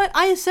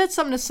I said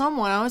something to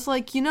someone. I was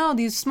like,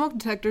 these smoke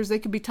detectors, they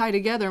could be tied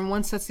together and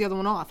one sets the other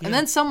one off. Yeah. And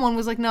then someone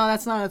was like, no,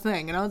 that's not a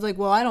thing. And I was like,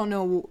 well, I don't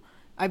know.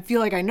 I feel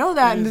like I know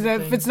that. It is And a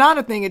if thing. it's not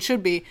a thing, it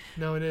should be.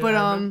 No, it is. But,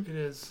 It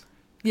is. 'Cause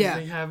yeah.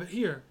 They have it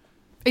here.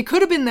 It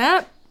could have been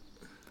that.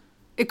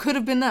 It could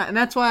have been that. And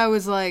that's why I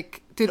was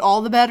like, did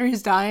all the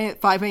batteries die at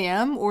 5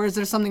 a.m.? Or is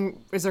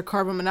there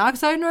carbon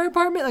monoxide in our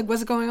apartment? Like,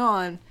 what's going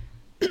on?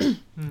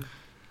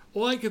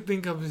 All I could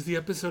think of is the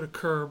episode of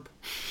Curb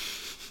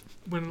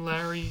when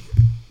Larry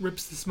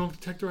rips the smoke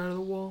detector out of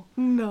the wall.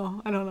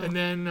 No, I don't know. And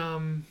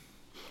then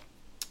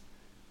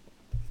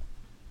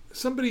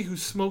somebody who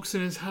smokes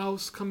in his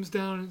house comes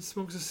down and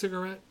smokes a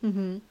cigarette, I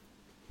don't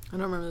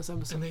remember this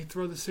episode. and they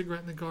throw the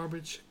cigarette in the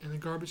garbage, and the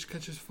garbage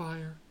catches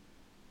fire.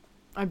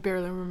 I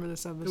barely remember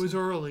this episode. It was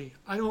early.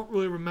 I don't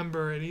really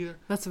remember it either.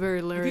 That's a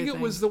very Larry I think it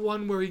thing. was the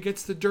one where he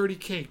gets the dirty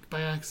cake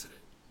by accident.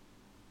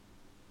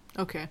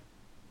 Okay.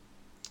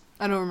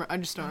 I don't remember. I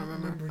just don't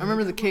remember. I it.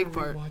 remember the I cake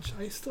wanna part. rewatch.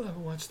 I still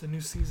haven't watched the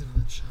new season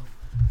of that show.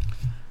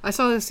 I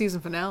saw the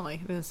season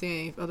finale. I didn't see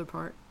any other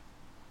part.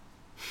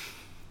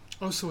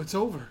 Oh, so it's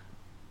over.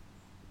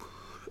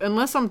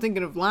 Unless I'm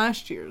thinking of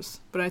last year's,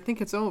 but I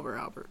think it's over,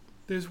 Albert.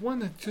 There's one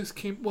that just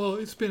came. Well,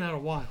 it's been out a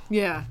while.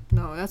 Yeah,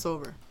 no, that's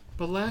over.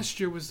 But last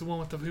year was the one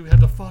with who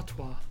had the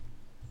fatwa.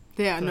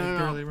 Yeah, That I no.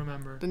 barely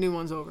remember. The new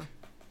one's over.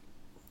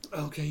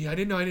 Okay, yeah, I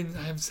didn't know.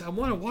 I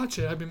want to watch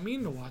it. I've been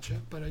meaning to watch it,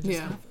 but I just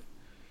haven't.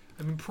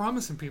 I've been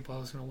promising people I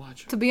was going to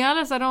watch it. To be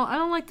honest, I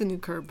don't like the new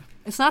Curb.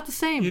 It's not the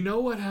same. You know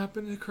what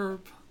happened to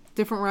Curb?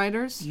 Different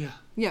writers. Yeah.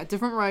 Yeah,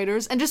 different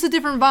writers, and just a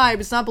different vibe.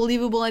 It's not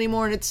believable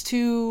anymore, and it's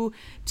too.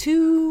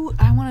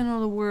 I want to know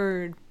the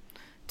word.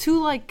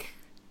 Too like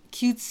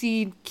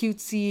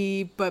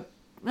cutesy, but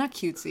not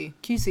cutesy.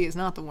 Cutesy is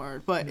not the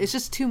word, but it's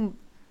just too.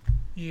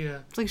 Yeah.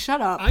 It's like,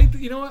 shut up.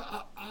 You know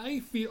what?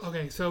 I feel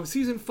okay. So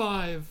season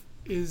 5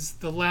 is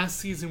the last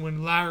season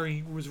when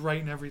Larry was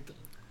writing everything.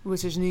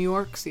 Which is New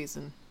York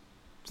season.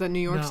 Is that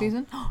New York No.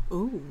 season?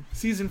 Ooh.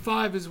 Season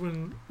 5 is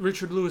when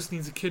Richard Lewis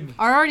needs a kidney.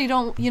 I already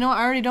don't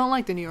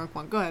like the New York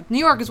one. Go ahead. New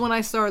York is when I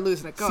started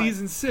losing it. Go ahead.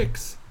 Season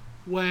 6,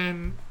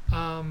 when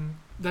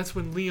that's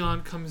when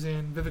Leon comes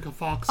in, Vivica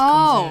Fox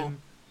comes in.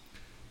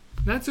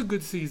 That's a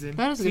good season.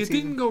 That is a good season. It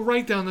didn't go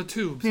right down the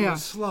tubes. It Yeah.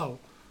 was slow.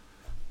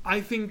 I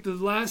think the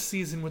last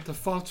season with the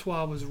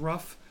Fatwa was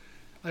rough.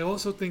 I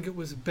also think it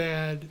was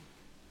bad.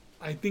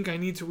 I think I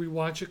need to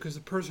rewatch it because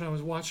the person I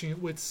was watching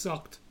it with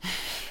sucked.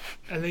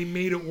 And they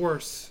made it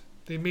worse.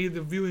 They made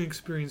the viewing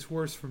experience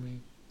worse for me.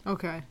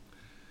 Okay.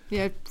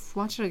 Yeah,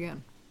 watch it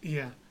again.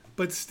 Yeah.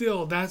 But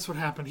still, that's what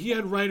happened. He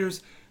had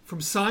writers from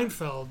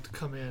Seinfeld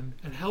come in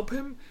and help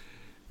him.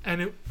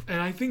 And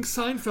I think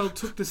Seinfeld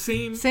took the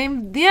same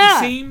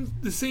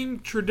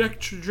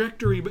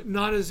trajectory, but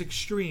not as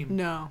extreme.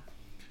 No.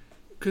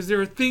 Because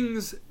there are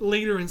things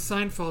later in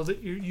Seinfeld that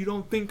you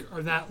don't think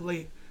are that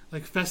late.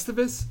 Like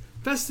Festivus.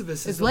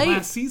 Festivus is the late.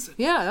 last season.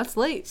 Yeah, that's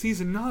late.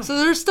 Season 9. So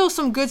there's still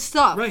some good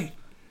stuff. Right.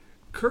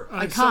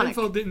 Iconic.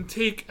 Seinfeld didn't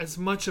take as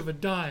much of a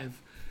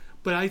dive.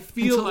 But I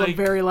feel Until like... the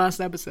very last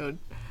episode.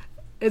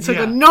 It took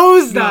Yeah. a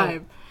nosedive.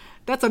 No.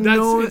 That's a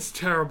nose. It's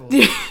terrible.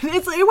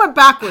 It went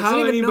backwards. It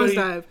didn't even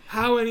nosedive.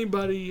 How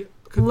anybody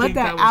could Let think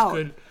that that was out.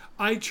 good.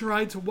 I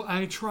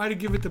try to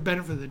give it the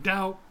benefit of the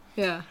doubt.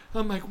 Yeah.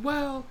 I'm like,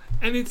 well,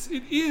 and it's to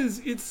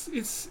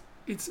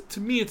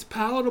me it's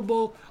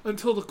palatable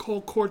until the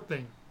whole court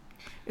thing.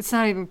 It's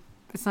not even.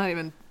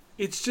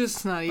 It's just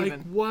It's not like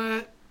even.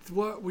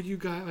 what would you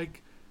guys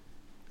like?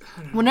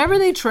 I don't know. Whenever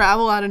they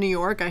travel out of New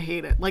York, I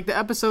hate it. Like the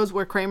episodes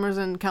where Kramer's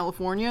in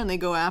California and they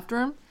go after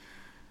him,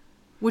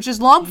 which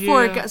is long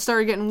before Yeah, it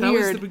started getting that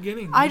weird. was the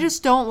beginning. I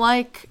just don't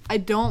like. I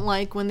don't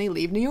like when they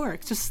leave New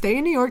York. Just stay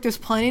in New York. There's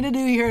plenty to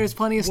do here. There's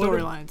plenty of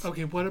storylines.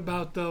 Okay, what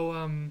about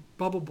though?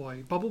 Bubble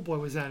Boy. Bubble Boy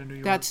was out of New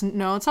York.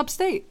 It's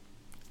upstate.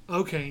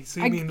 Okay,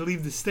 so you mean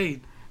leave the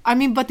state? I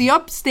mean, but the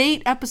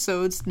upstate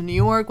episodes, New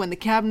York, when the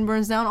cabin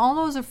burns down, all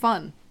those are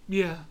fun.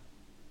 Yeah.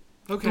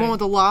 Okay. The one with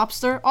the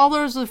lobster, all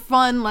those are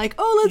fun. Like,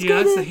 let's go.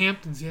 Yeah, that's to... the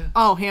Hamptons. Yeah.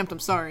 Oh,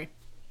 Hamptons. Sorry,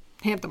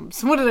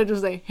 Hamptons. What did I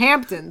just say?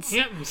 Hamptons.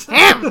 Hamptons.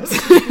 Hamptons.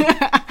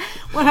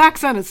 What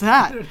accent is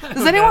that?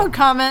 Does anyone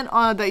comment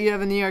on that you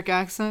have a New York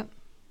accent?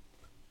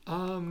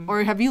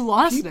 Or have you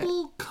lost it?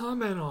 People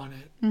comment on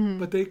it,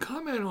 but they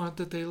comment on it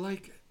that they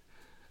like it,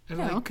 and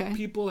Yeah, like okay.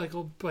 people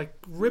will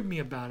rib me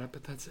about it,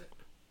 but that's it.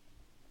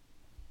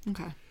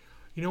 Okay.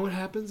 You know what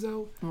happens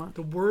though? What?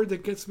 The word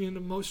that gets me into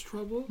most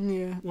trouble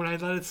Yeah. when I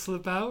let it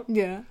slip out.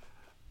 Yeah.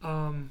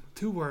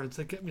 2 words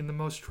that get me in the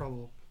most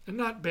trouble, and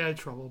not bad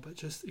trouble, but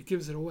just it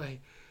gives it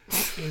away.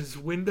 Is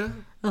window.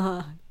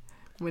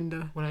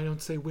 Window. When I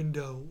don't say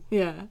window,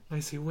 Yeah. I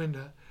say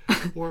window,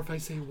 or if I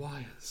say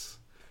wires,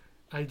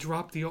 I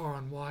drop the R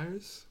on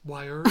wires.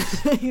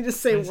 You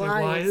just say I say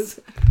wires.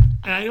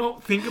 and I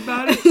don't think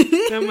about it.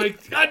 And I'm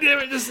like, God damn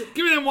it, just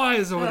give me them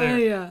wires over there.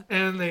 Yeah.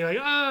 And they like,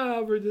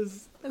 we're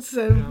just That's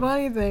a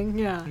funny thing.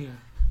 Yeah. yeah.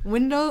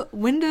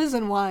 Windows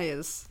and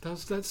wires.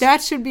 That's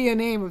That should be a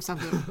name of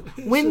something.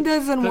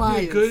 Windows and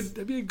wires.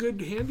 That'd be a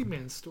good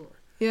handyman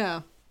store.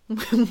 Yeah.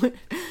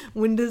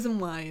 Windows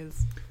and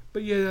wires.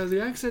 But yeah,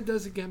 the accent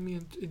doesn't get me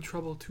in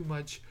trouble too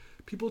much.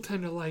 People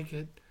tend to like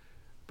it,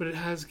 but it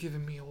has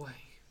given me away.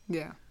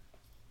 Yeah.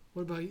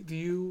 What about you? Do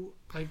you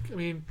like? I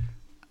mean,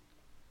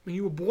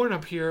 you were born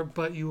up here,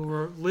 but you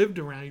lived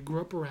around. You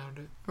grew up around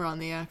it. Around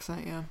the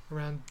accent, yeah.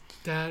 Around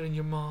Dad and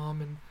your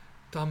mom and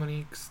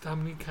Dominique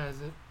has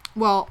it.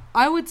 Well,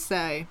 I would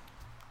say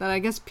that I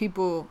guess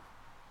people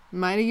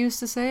might have used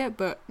to say it,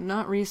 but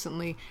not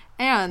recently.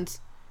 And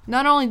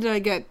not only did I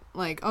get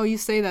like, oh, you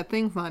say that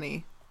thing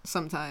funny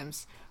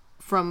sometimes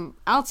from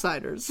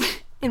outsiders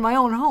in my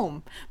own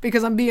home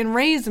because I'm being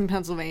raised in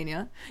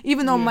Pennsylvania,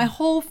 even though my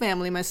whole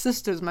family, my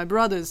sisters, my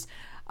brothers,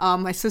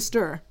 my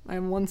sister, I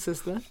have one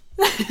sister,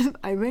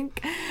 I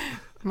think.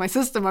 My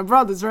sister, my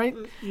brothers, right?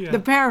 Yeah. The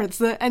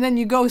parents, and then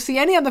you go see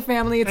any other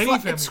family,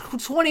 it's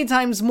 20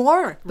 times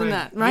more than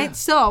that, right? Yeah.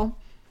 So,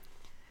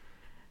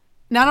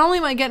 not only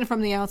am I getting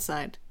from the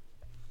outside,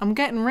 I'm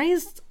getting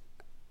raised,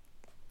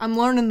 I'm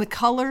learning the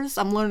colors,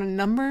 I'm learning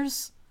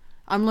numbers,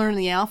 I'm learning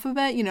the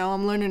alphabet,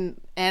 I'm learning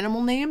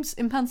animal names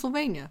in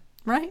Pennsylvania,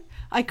 right?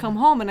 I come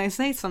home and I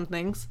say some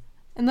things,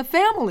 and the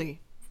family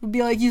would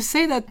be like, you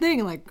say that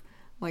thing like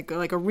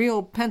a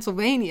real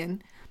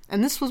Pennsylvanian,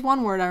 and this was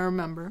one word I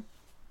remember.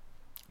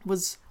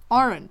 Was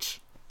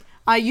orange.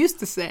 I used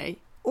to say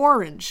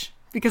orange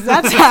because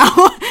that's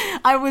how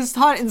I was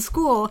taught in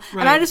school.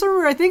 Right. And I just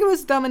remember, I think it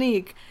was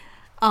Dominique.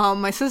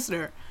 my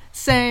sister,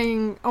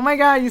 saying, "Oh my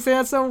God, you say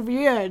that so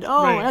weird.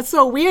 Oh, Right. that's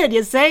so weird.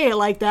 You say it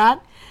like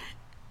that."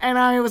 And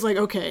I was like,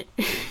 "Okay,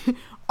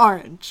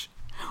 orange,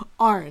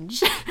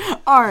 orange, You're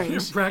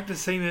orange."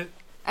 practicing it.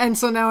 And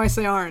so now I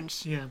say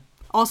orange. Yeah.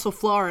 Also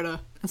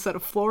Florida instead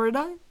of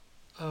Florida.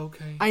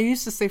 Okay. I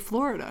used to say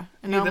Florida,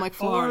 and now I'm the like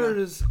Florida.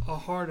 R's are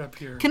hard up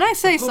here. Can I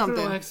say The Pocono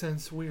something?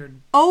 accent's weird.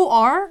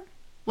 OR,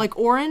 like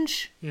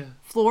orange, Yeah.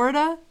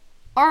 Florida,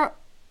 are,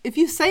 if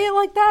you say it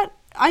like that,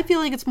 I feel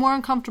like it's more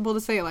uncomfortable to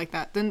say it like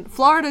that. Then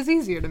Florida's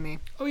easier to me.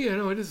 Oh yeah,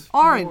 no, it is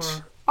Orange.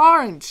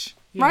 Orange.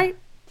 Yeah. Right?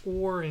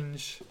 more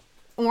orange.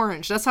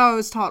 Orange. That's how I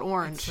was taught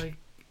orange. It's like,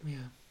 yeah.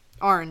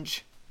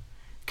 Orange.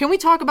 Can we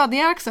talk about the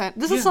accent?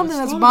 This is Yeah, something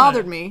let's that's talk about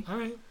bothered it. me All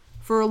right.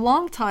 for a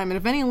long time. And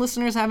if any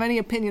listeners have any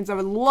opinions, I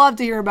would love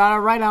to hear about it.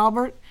 Right,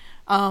 Albert?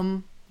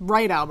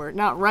 Right, Albert.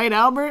 Not Right,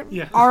 Albert?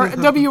 Yeah.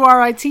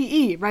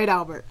 WRITE. Right,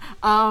 Albert.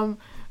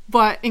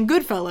 But in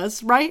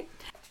Goodfellas, right?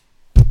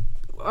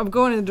 I'm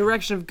going in the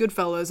direction of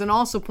Goodfellas, and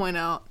also point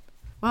out,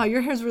 wow,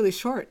 your hair's really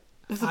short.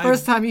 It's the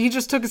first time he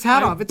just took his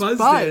hat I off. It's buzzed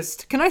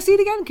buzzed. it. Can I see it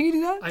again? Can you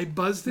do that? I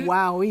buzzed it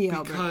Wowee,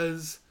 Albert.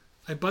 because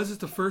I buzzed it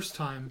the first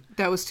time.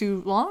 That was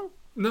too long?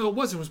 No, it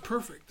wasn't. It was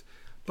perfect.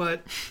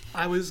 But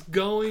I was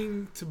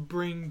going to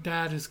bring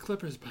Dad his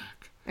clippers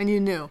back. And you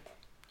knew.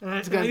 And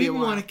I gonna be a didn't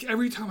while. want to,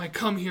 every time I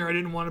come here, I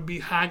didn't want to be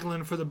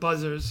haggling for the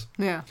buzzers.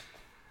 Yeah.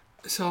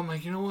 So I'm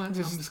like, you know what? I'm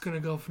just going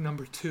to go for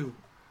number 2.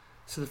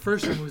 So the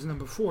first time was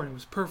number 4, and it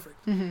was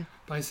perfect. Mm-hmm.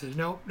 But I said,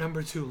 nope,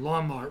 number 2,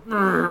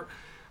 lawnmower.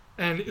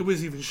 And it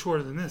was even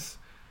shorter than this.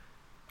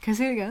 Can I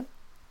see it again?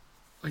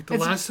 Like the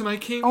It's- last time I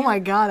came Oh here, my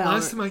God, last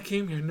Albert. time I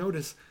came here,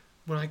 notice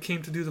when I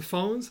came to do the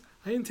phones,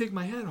 I didn't take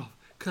my hat off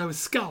because I was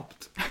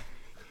scalped.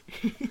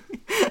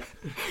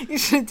 You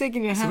should have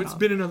taken your hat So it's off.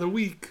 been another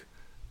week,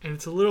 and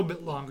it's a little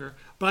bit longer.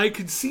 But I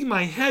could see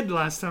my head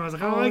last time. I was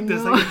like, I don't Oh, like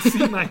this. no. I can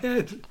see my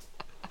head.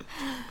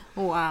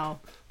 Wow.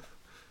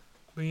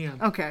 But yeah.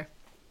 Okay.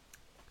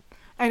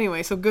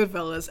 Anyway, so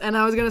Goodfellas. And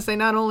I was going to say,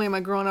 not only am I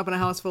growing up in a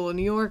house full of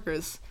New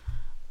Yorkers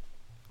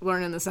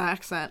learning this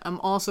accent, I'm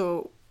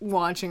also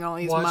watching all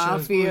these Watching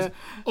those mafia movies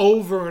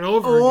over and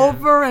over again.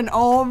 over and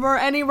over.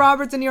 Any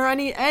Robert De Niro,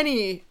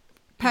 any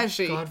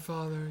Pesci.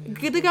 Godfather. Yeah.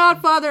 Get The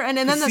Godfather, and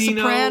then The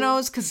Casino.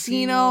 Sopranos,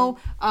 Casino.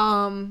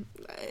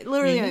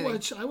 Literally I,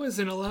 anything. I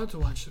wasn't allowed to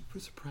watch The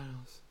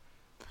Sopranos.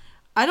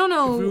 I don't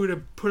know. If we were to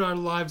put our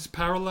lives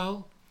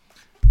parallel.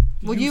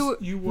 Well, you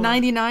were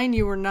 99,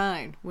 you were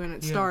 9 when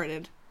it Yeah.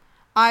 started.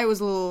 I was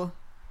a little,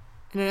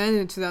 and it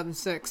ended in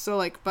 2006. So,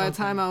 like, by the Okay.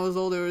 time I was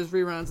older, it was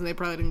reruns, and they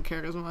probably didn't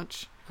care as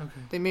much.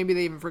 Okay. Maybe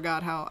they even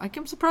forgot how.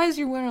 I'm surprised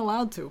you weren't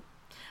allowed to.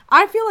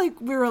 I feel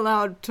like we were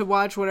allowed to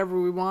watch whatever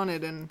we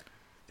wanted, and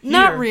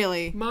not Here,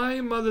 really.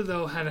 My mother,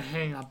 though, had a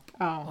hang up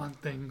Oh. on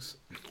things.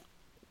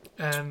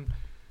 And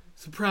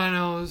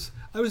Sopranos,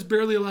 I was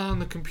barely allowed on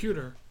the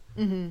computer.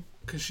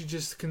 Because she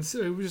just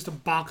considered it was just a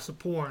box of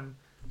porn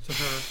to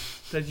her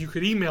that you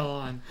could email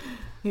on.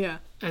 Yeah.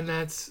 And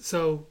that's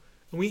so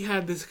we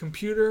had this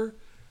computer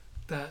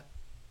that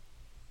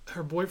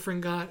her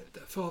boyfriend got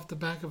that fell off the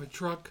back of a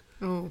truck.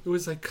 Oh. It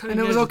was like cutting And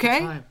it was edge okay? at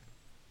the time.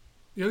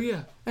 Oh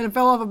yeah. And it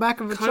fell off the back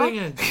of a Cutting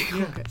truck? edge.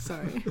 Yeah. Okay,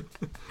 sorry.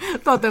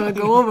 Thought that would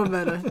go over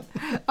better.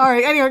 All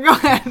right, anyway, go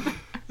ahead.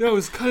 No, it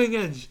was cutting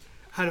edge.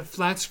 Had a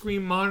flat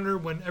screen monitor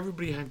when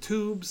everybody had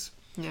tubes.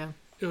 Yeah.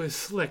 It was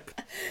slick.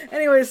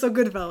 Anyway, so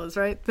Goodfellas,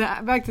 right?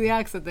 Back to the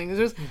accent thing.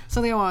 There's just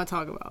something I want to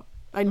talk about.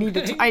 I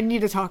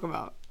need to talk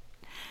about.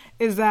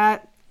 Is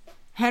that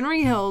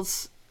Henry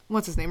Hill's,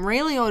 what's his name? Ray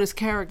Liotta's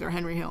character,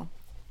 Henry Hill.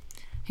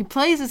 He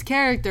plays his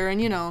character,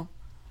 and you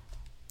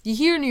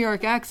hear New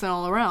York accent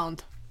all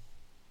around.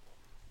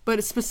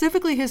 But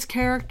specifically his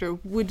character,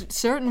 would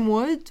certain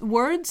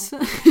words,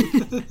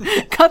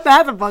 cut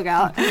that the fuck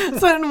out.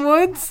 Certain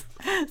words.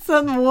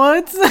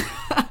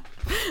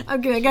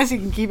 I'm kidding. I guess you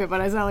can keep it,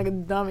 but I sound like a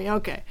dummy.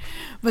 Okay.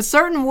 But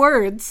certain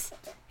words,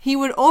 he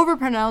would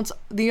overpronounce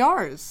the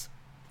R's.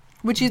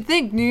 Which you'd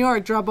think New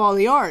York drop all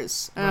the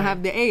R's and Right.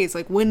 have the A's,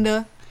 like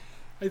window.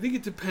 I think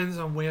it depends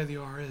on where the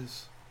R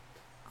is.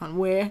 On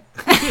where?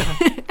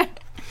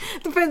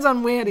 Depends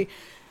on where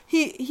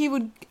he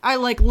would, I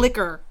like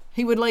liquor.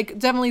 He would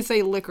definitely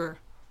say liquor.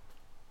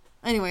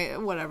 Anyway,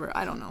 whatever.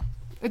 I don't know.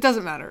 It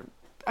doesn't matter.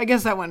 I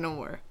guess that went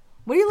nowhere.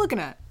 What are you looking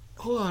at?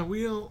 Hold on,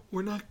 we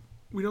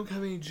don't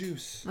have any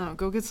juice. Oh,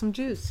 go get some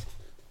juice.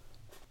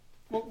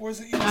 What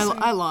was it you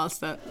I lost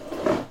that.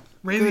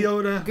 Ray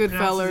Liotta pronounces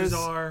Goodfellas. his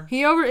R.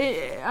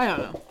 I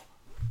don't know.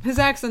 His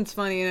accent's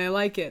funny and I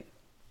like it.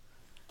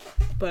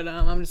 But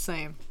I'm just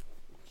saying.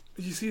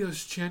 Did you see those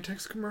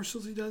Chantix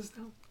commercials he does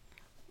now?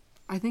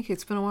 I think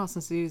it's been a while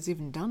since he's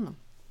even done them.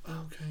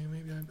 Okay,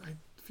 maybe I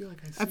feel like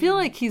I feel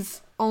like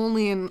he's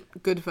only in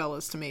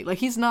Goodfellas to me. Like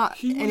he's not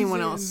he was anyone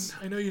in- else.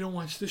 I know you don't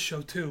watch this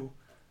show too,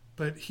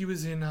 but he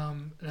was in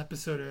an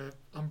episode of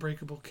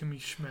Unbreakable Kimmy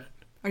Schmidt.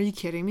 Are you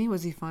kidding me?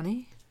 Was he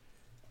funny?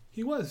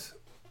 He was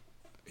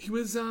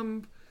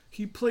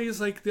he plays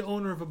like the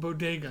owner of a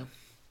bodega.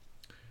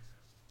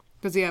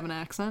 Does he have an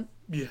accent?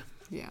 Yeah,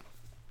 Yeah.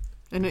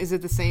 And is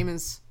it the same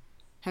as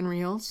Henry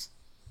Hill's?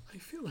 I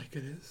feel like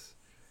it is.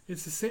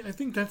 It's the same. I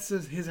think that's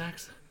his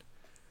accent.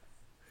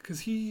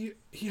 Because he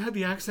had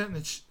the accent in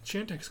the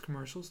Chantix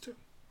commercials too.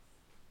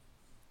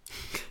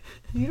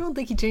 You don't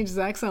think he changed his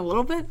accent a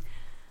little bit?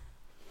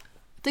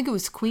 I think it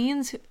was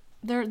Queens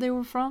they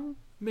were from.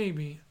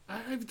 Maybe.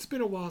 It's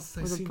been a while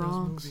since I've seen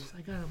Bronx. those movies.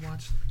 I gotta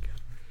watch them again.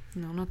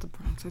 No, not the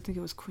Bronx. I think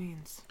it was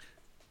Queens.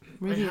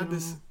 I had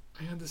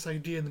this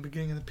idea in the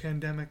beginning of the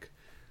pandemic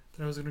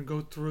that I was gonna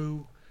go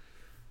through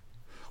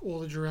all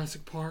the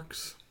Jurassic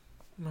Parks.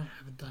 I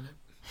haven't done it.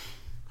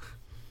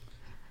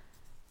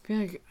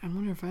 I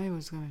wonder if I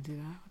was gonna do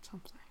that with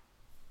something.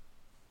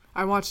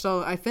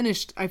 I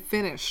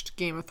finished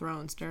Game of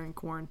Thrones during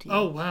quarantine.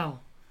 Oh wow,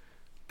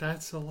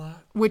 that's a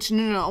lot. Which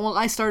no. Well,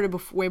 I started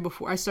way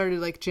before. I started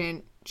like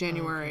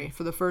January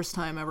for the first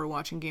time ever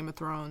watching Game of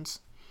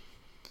Thrones,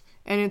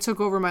 and it took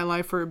over my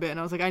life for a bit. And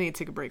I was like, I need to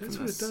take a break That's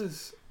from this. That's what it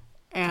does.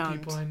 And To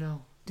people I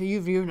know.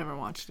 You've never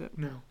watched it.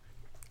 No.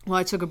 Well,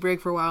 I took a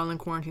break for a while and then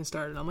quarantine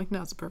started. I'm like,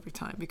 now's the perfect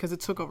time because it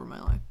took over my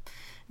life,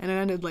 and it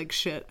ended like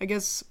shit. I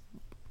guess,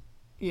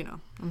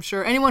 I'm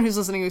sure anyone who's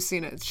listening who's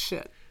seen it, it's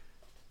shit.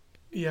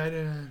 Yeah, I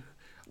didn't.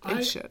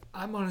 It's shit.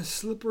 I'm on a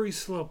slippery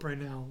slope right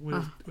now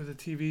with a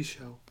TV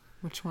show.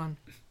 Which one?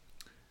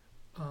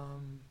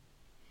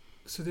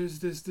 So there's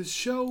this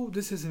show.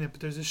 This isn't it,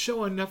 but there's a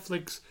show on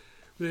Netflix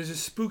where there's a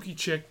spooky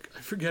chick.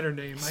 I forget her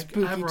name. I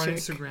have her on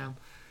Instagram.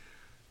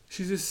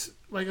 She's this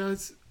like a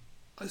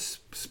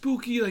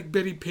spooky like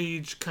Betty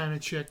Page kind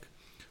of chick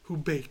who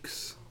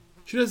bakes.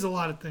 She does a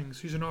lot of things.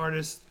 She's an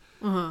artist.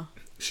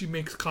 She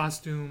makes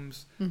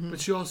costumes, but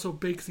she also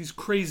bakes these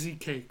crazy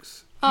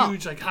cakes,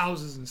 huge like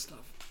houses and stuff.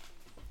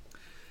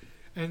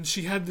 And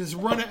she had this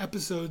run of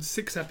episodes,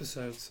 6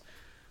 episodes,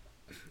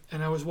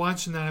 and I was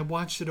watching that. I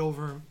watched it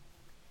over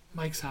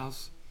Mike's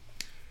house,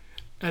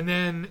 and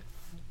then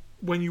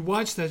when you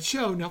watch that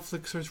show,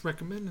 Netflix starts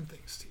recommending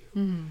things to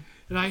you.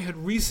 And I had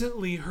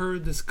recently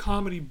heard this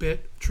comedy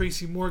bit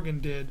Tracy Morgan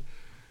did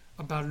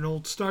about an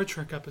old Star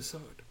Trek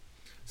episode.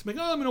 So I'm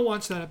like, I'm gonna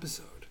watch that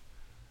episode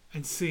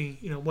and see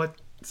what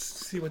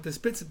this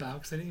bit's about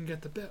because I didn't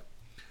get the bit.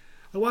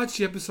 I watched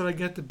the episode, I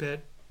get the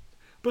bit,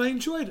 but I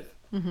enjoyed it.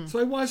 So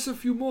I watched a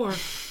few more,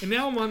 and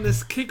now I'm on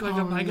this kick. Like,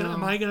 am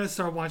I gonna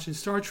start watching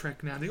Star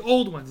Trek now? The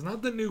old ones,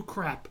 not the new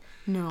crap.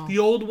 No. The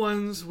old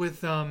ones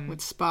with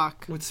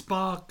Spock. With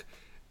Spock,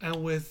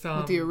 and with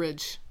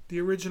the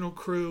original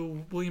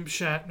crew, William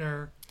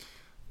Shatner.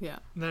 Yeah.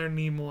 Leonard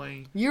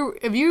Nimoy.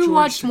 If you George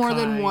watched more Takei.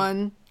 than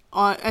one,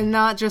 and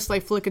not just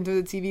like flicking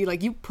through the TV,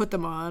 like you put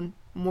them on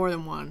more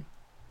than one.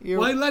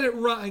 Well, I let it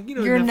ride.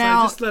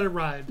 I just let it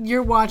ride.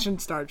 You're watching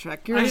Star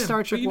Trek. You're a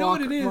Star Trek but you know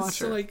what it is?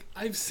 watcher. So, like,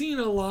 I've seen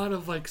a lot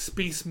of like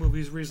space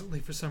movies recently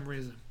for some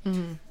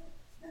reason.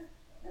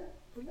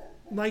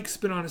 Mike's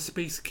been on a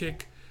space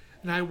kick,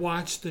 and I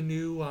watched the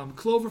new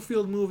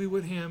Cloverfield movie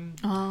with him.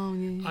 Oh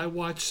yeah. I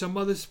watched some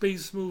other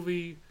space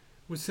movie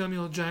with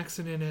Samuel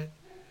Jackson in it.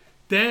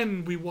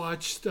 Then we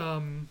watched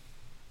Sam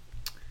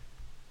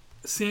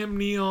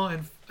Neill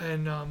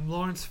and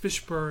Lawrence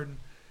Fishburne.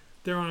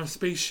 They're on a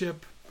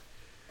spaceship.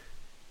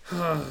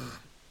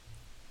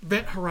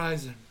 Event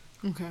Horizon.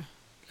 Okay.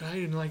 I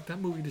didn't like that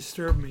movie.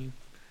 Disturbed me.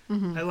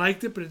 I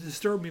liked it, but it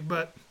disturbed me.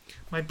 But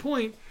my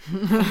point,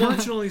 I'm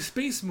watching all these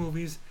space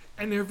movies,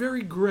 and they're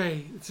very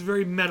gray. It's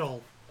very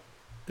metal.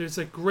 There's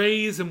like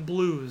grays and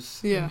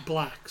blues and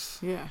blacks.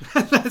 Yeah.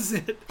 That's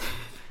it.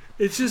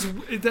 It's just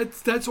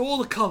that's all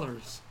the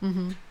colors.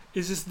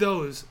 It's just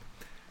those.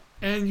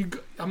 And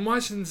I'm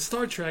watching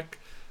Star Trek,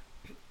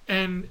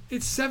 and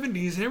it's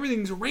 70s, and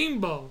everything's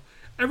rainbow.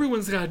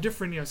 Everyone's got a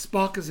different,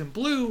 Spock is in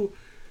blue,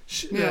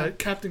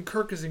 Captain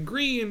Kirk is in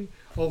green,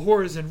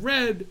 Uhura is in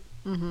red.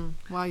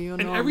 Wow, you know.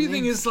 And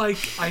everything is like,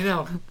 I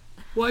know.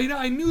 Well,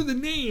 I knew the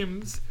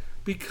names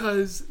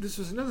because this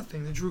was another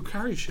thing, the Drew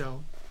Carey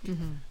show.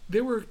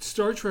 There were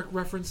Star Trek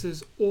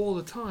references all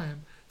the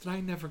time that I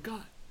never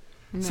got.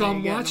 So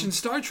I'm watching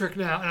Star Trek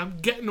now, and I'm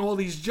getting all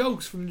these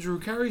jokes from the Drew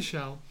Carey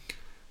show,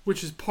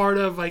 which is part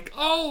of like,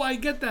 oh, I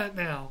get that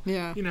now.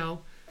 Yeah.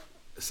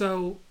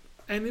 So...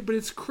 but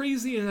it's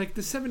crazy, and like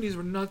the 70s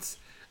were nuts,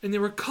 and there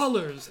were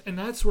colors, and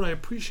that's what I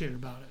appreciate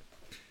about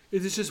it.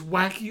 It's just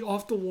wacky,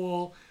 off the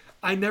wall.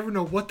 I never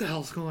know what the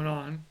hell's going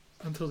on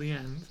until the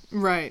end.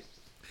 Right.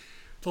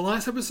 The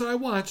last episode I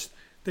watched,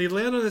 they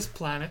land on this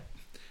planet,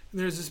 and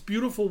there's this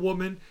beautiful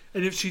woman,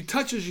 and if she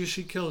touches you,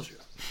 she kills you.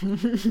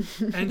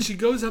 And she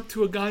goes up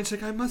to a guy, and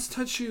she's like, I must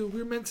touch you,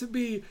 we're meant to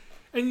be.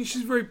 And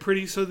she's very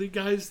pretty, so the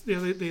guys,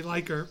 they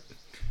like her.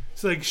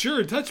 So like,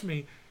 sure, touch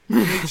me.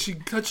 And then she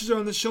touches her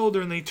on the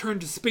shoulder, and they turn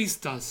to space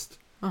dust.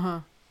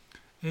 And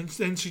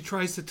then she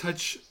tries to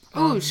touch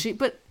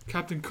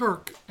Captain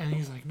Kirk, and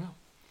he's like, no.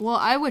 Well,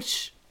 I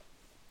wish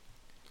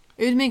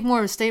it would make more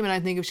of a statement, I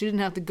think, if she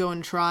didn't have to go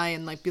and try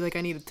and like be like,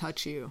 I need to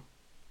touch you.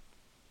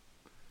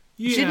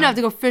 Yeah. She didn't have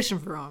to go fishing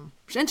for him.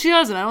 And she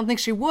doesn't. I don't think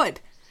she would.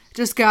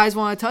 Just guys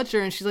want to touch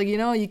her, and she's like,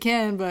 you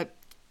can, but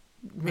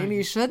maybe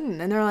you shouldn't.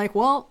 And they're like,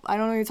 well, I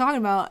don't know what you're talking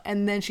about.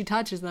 And then she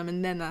touches them,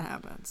 and then that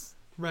happens.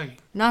 Right.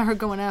 Not her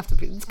going after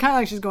people. It's kind of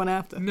like she's going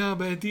after. No,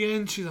 but at the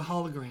end she's a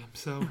hologram,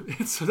 so it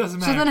doesn't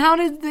matter. So then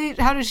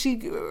how did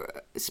she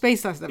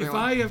space dust everyone?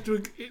 If I have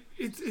to,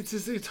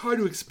 it's hard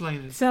to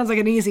explain it. Sounds like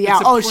an easy It's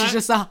out. a Oh, she's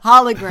just a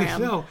hologram.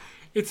 No,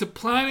 it's a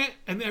planet,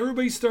 and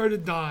everybody started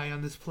to die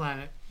on this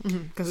planet.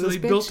 Mm-hmm. So they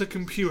built a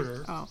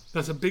computer. Oh.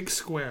 That's a big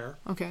square.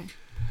 Okay.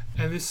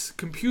 And this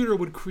computer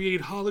would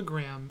create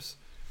holograms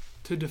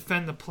to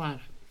defend the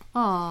planet.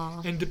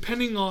 Aww. And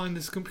depending on,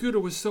 this computer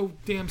was so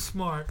damn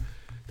smart,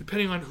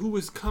 depending on who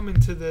was coming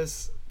to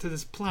this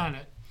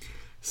planet,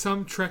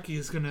 some Trekkie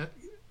is gonna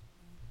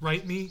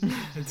write me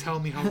and tell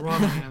me how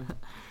wrong I am.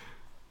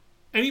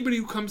 Anybody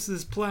who comes to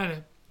this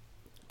planet,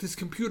 this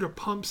computer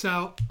pumps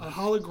out a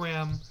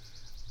hologram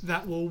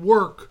that will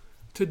work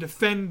to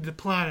defend the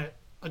planet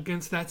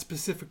against that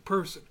specific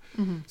person.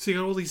 Mm-hmm. So you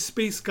got all these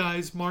space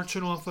guys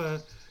marching off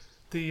the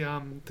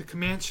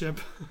command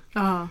ship,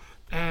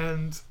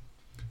 and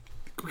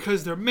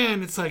because they're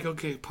men, it's like,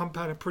 okay, pump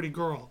out a pretty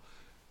girl,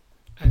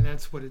 and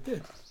that's what it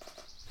did.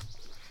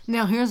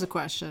 Now here's a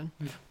question: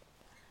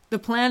 the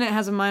planet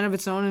has a mind of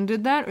its own and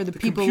did that, or the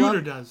people? The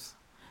computer does.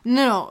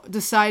 No,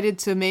 decided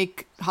to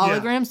make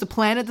holograms. The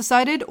planet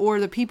decided, or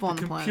the people on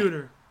the planet? The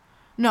computer.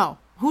 No.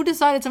 Who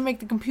decided to make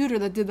the computer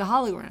that did the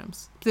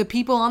holograms? The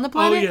people on the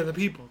planet? Oh, yeah, the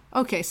people.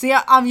 Okay, see,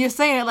 you're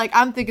saying it like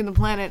I'm thinking the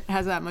planet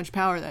has that much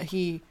power that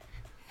he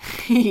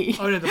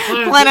Oh, yeah, the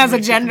planet has a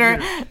gender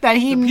that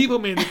he... The people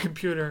made the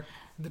computer.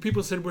 The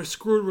people said, we're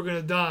screwed, we're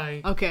going to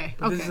die. Okay,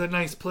 But this is a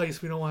nice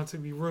place, we don't want it to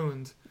be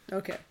ruined.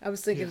 Okay, I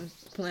was thinking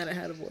the planet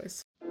had a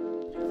voice.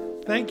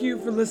 Thank you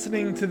for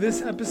listening to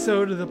this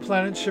episode of the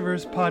Planet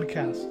Shivers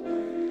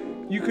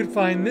podcast. You could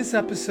find this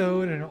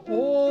episode and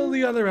all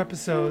the other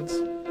episodes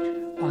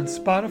on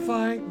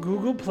Spotify,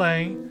 Google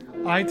Play,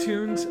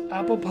 iTunes,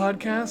 Apple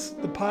Podcasts,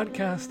 the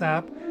podcast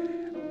app,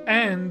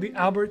 and the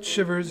Albert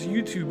Shivers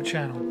YouTube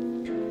channel.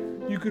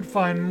 You could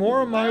find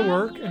more of my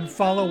work and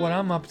follow what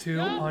I'm up to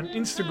on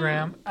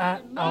Instagram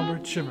at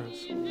Albert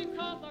Shivers.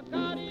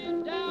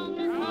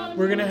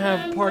 We're going to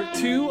have part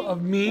 2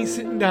 of me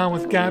sitting down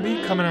with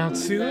Gabby coming out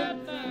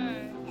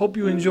soon. Hope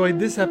you enjoyed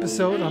this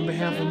episode on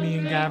behalf of me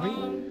and Gabby.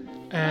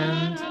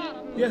 And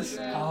yes,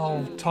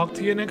 I'll talk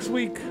to you next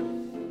week.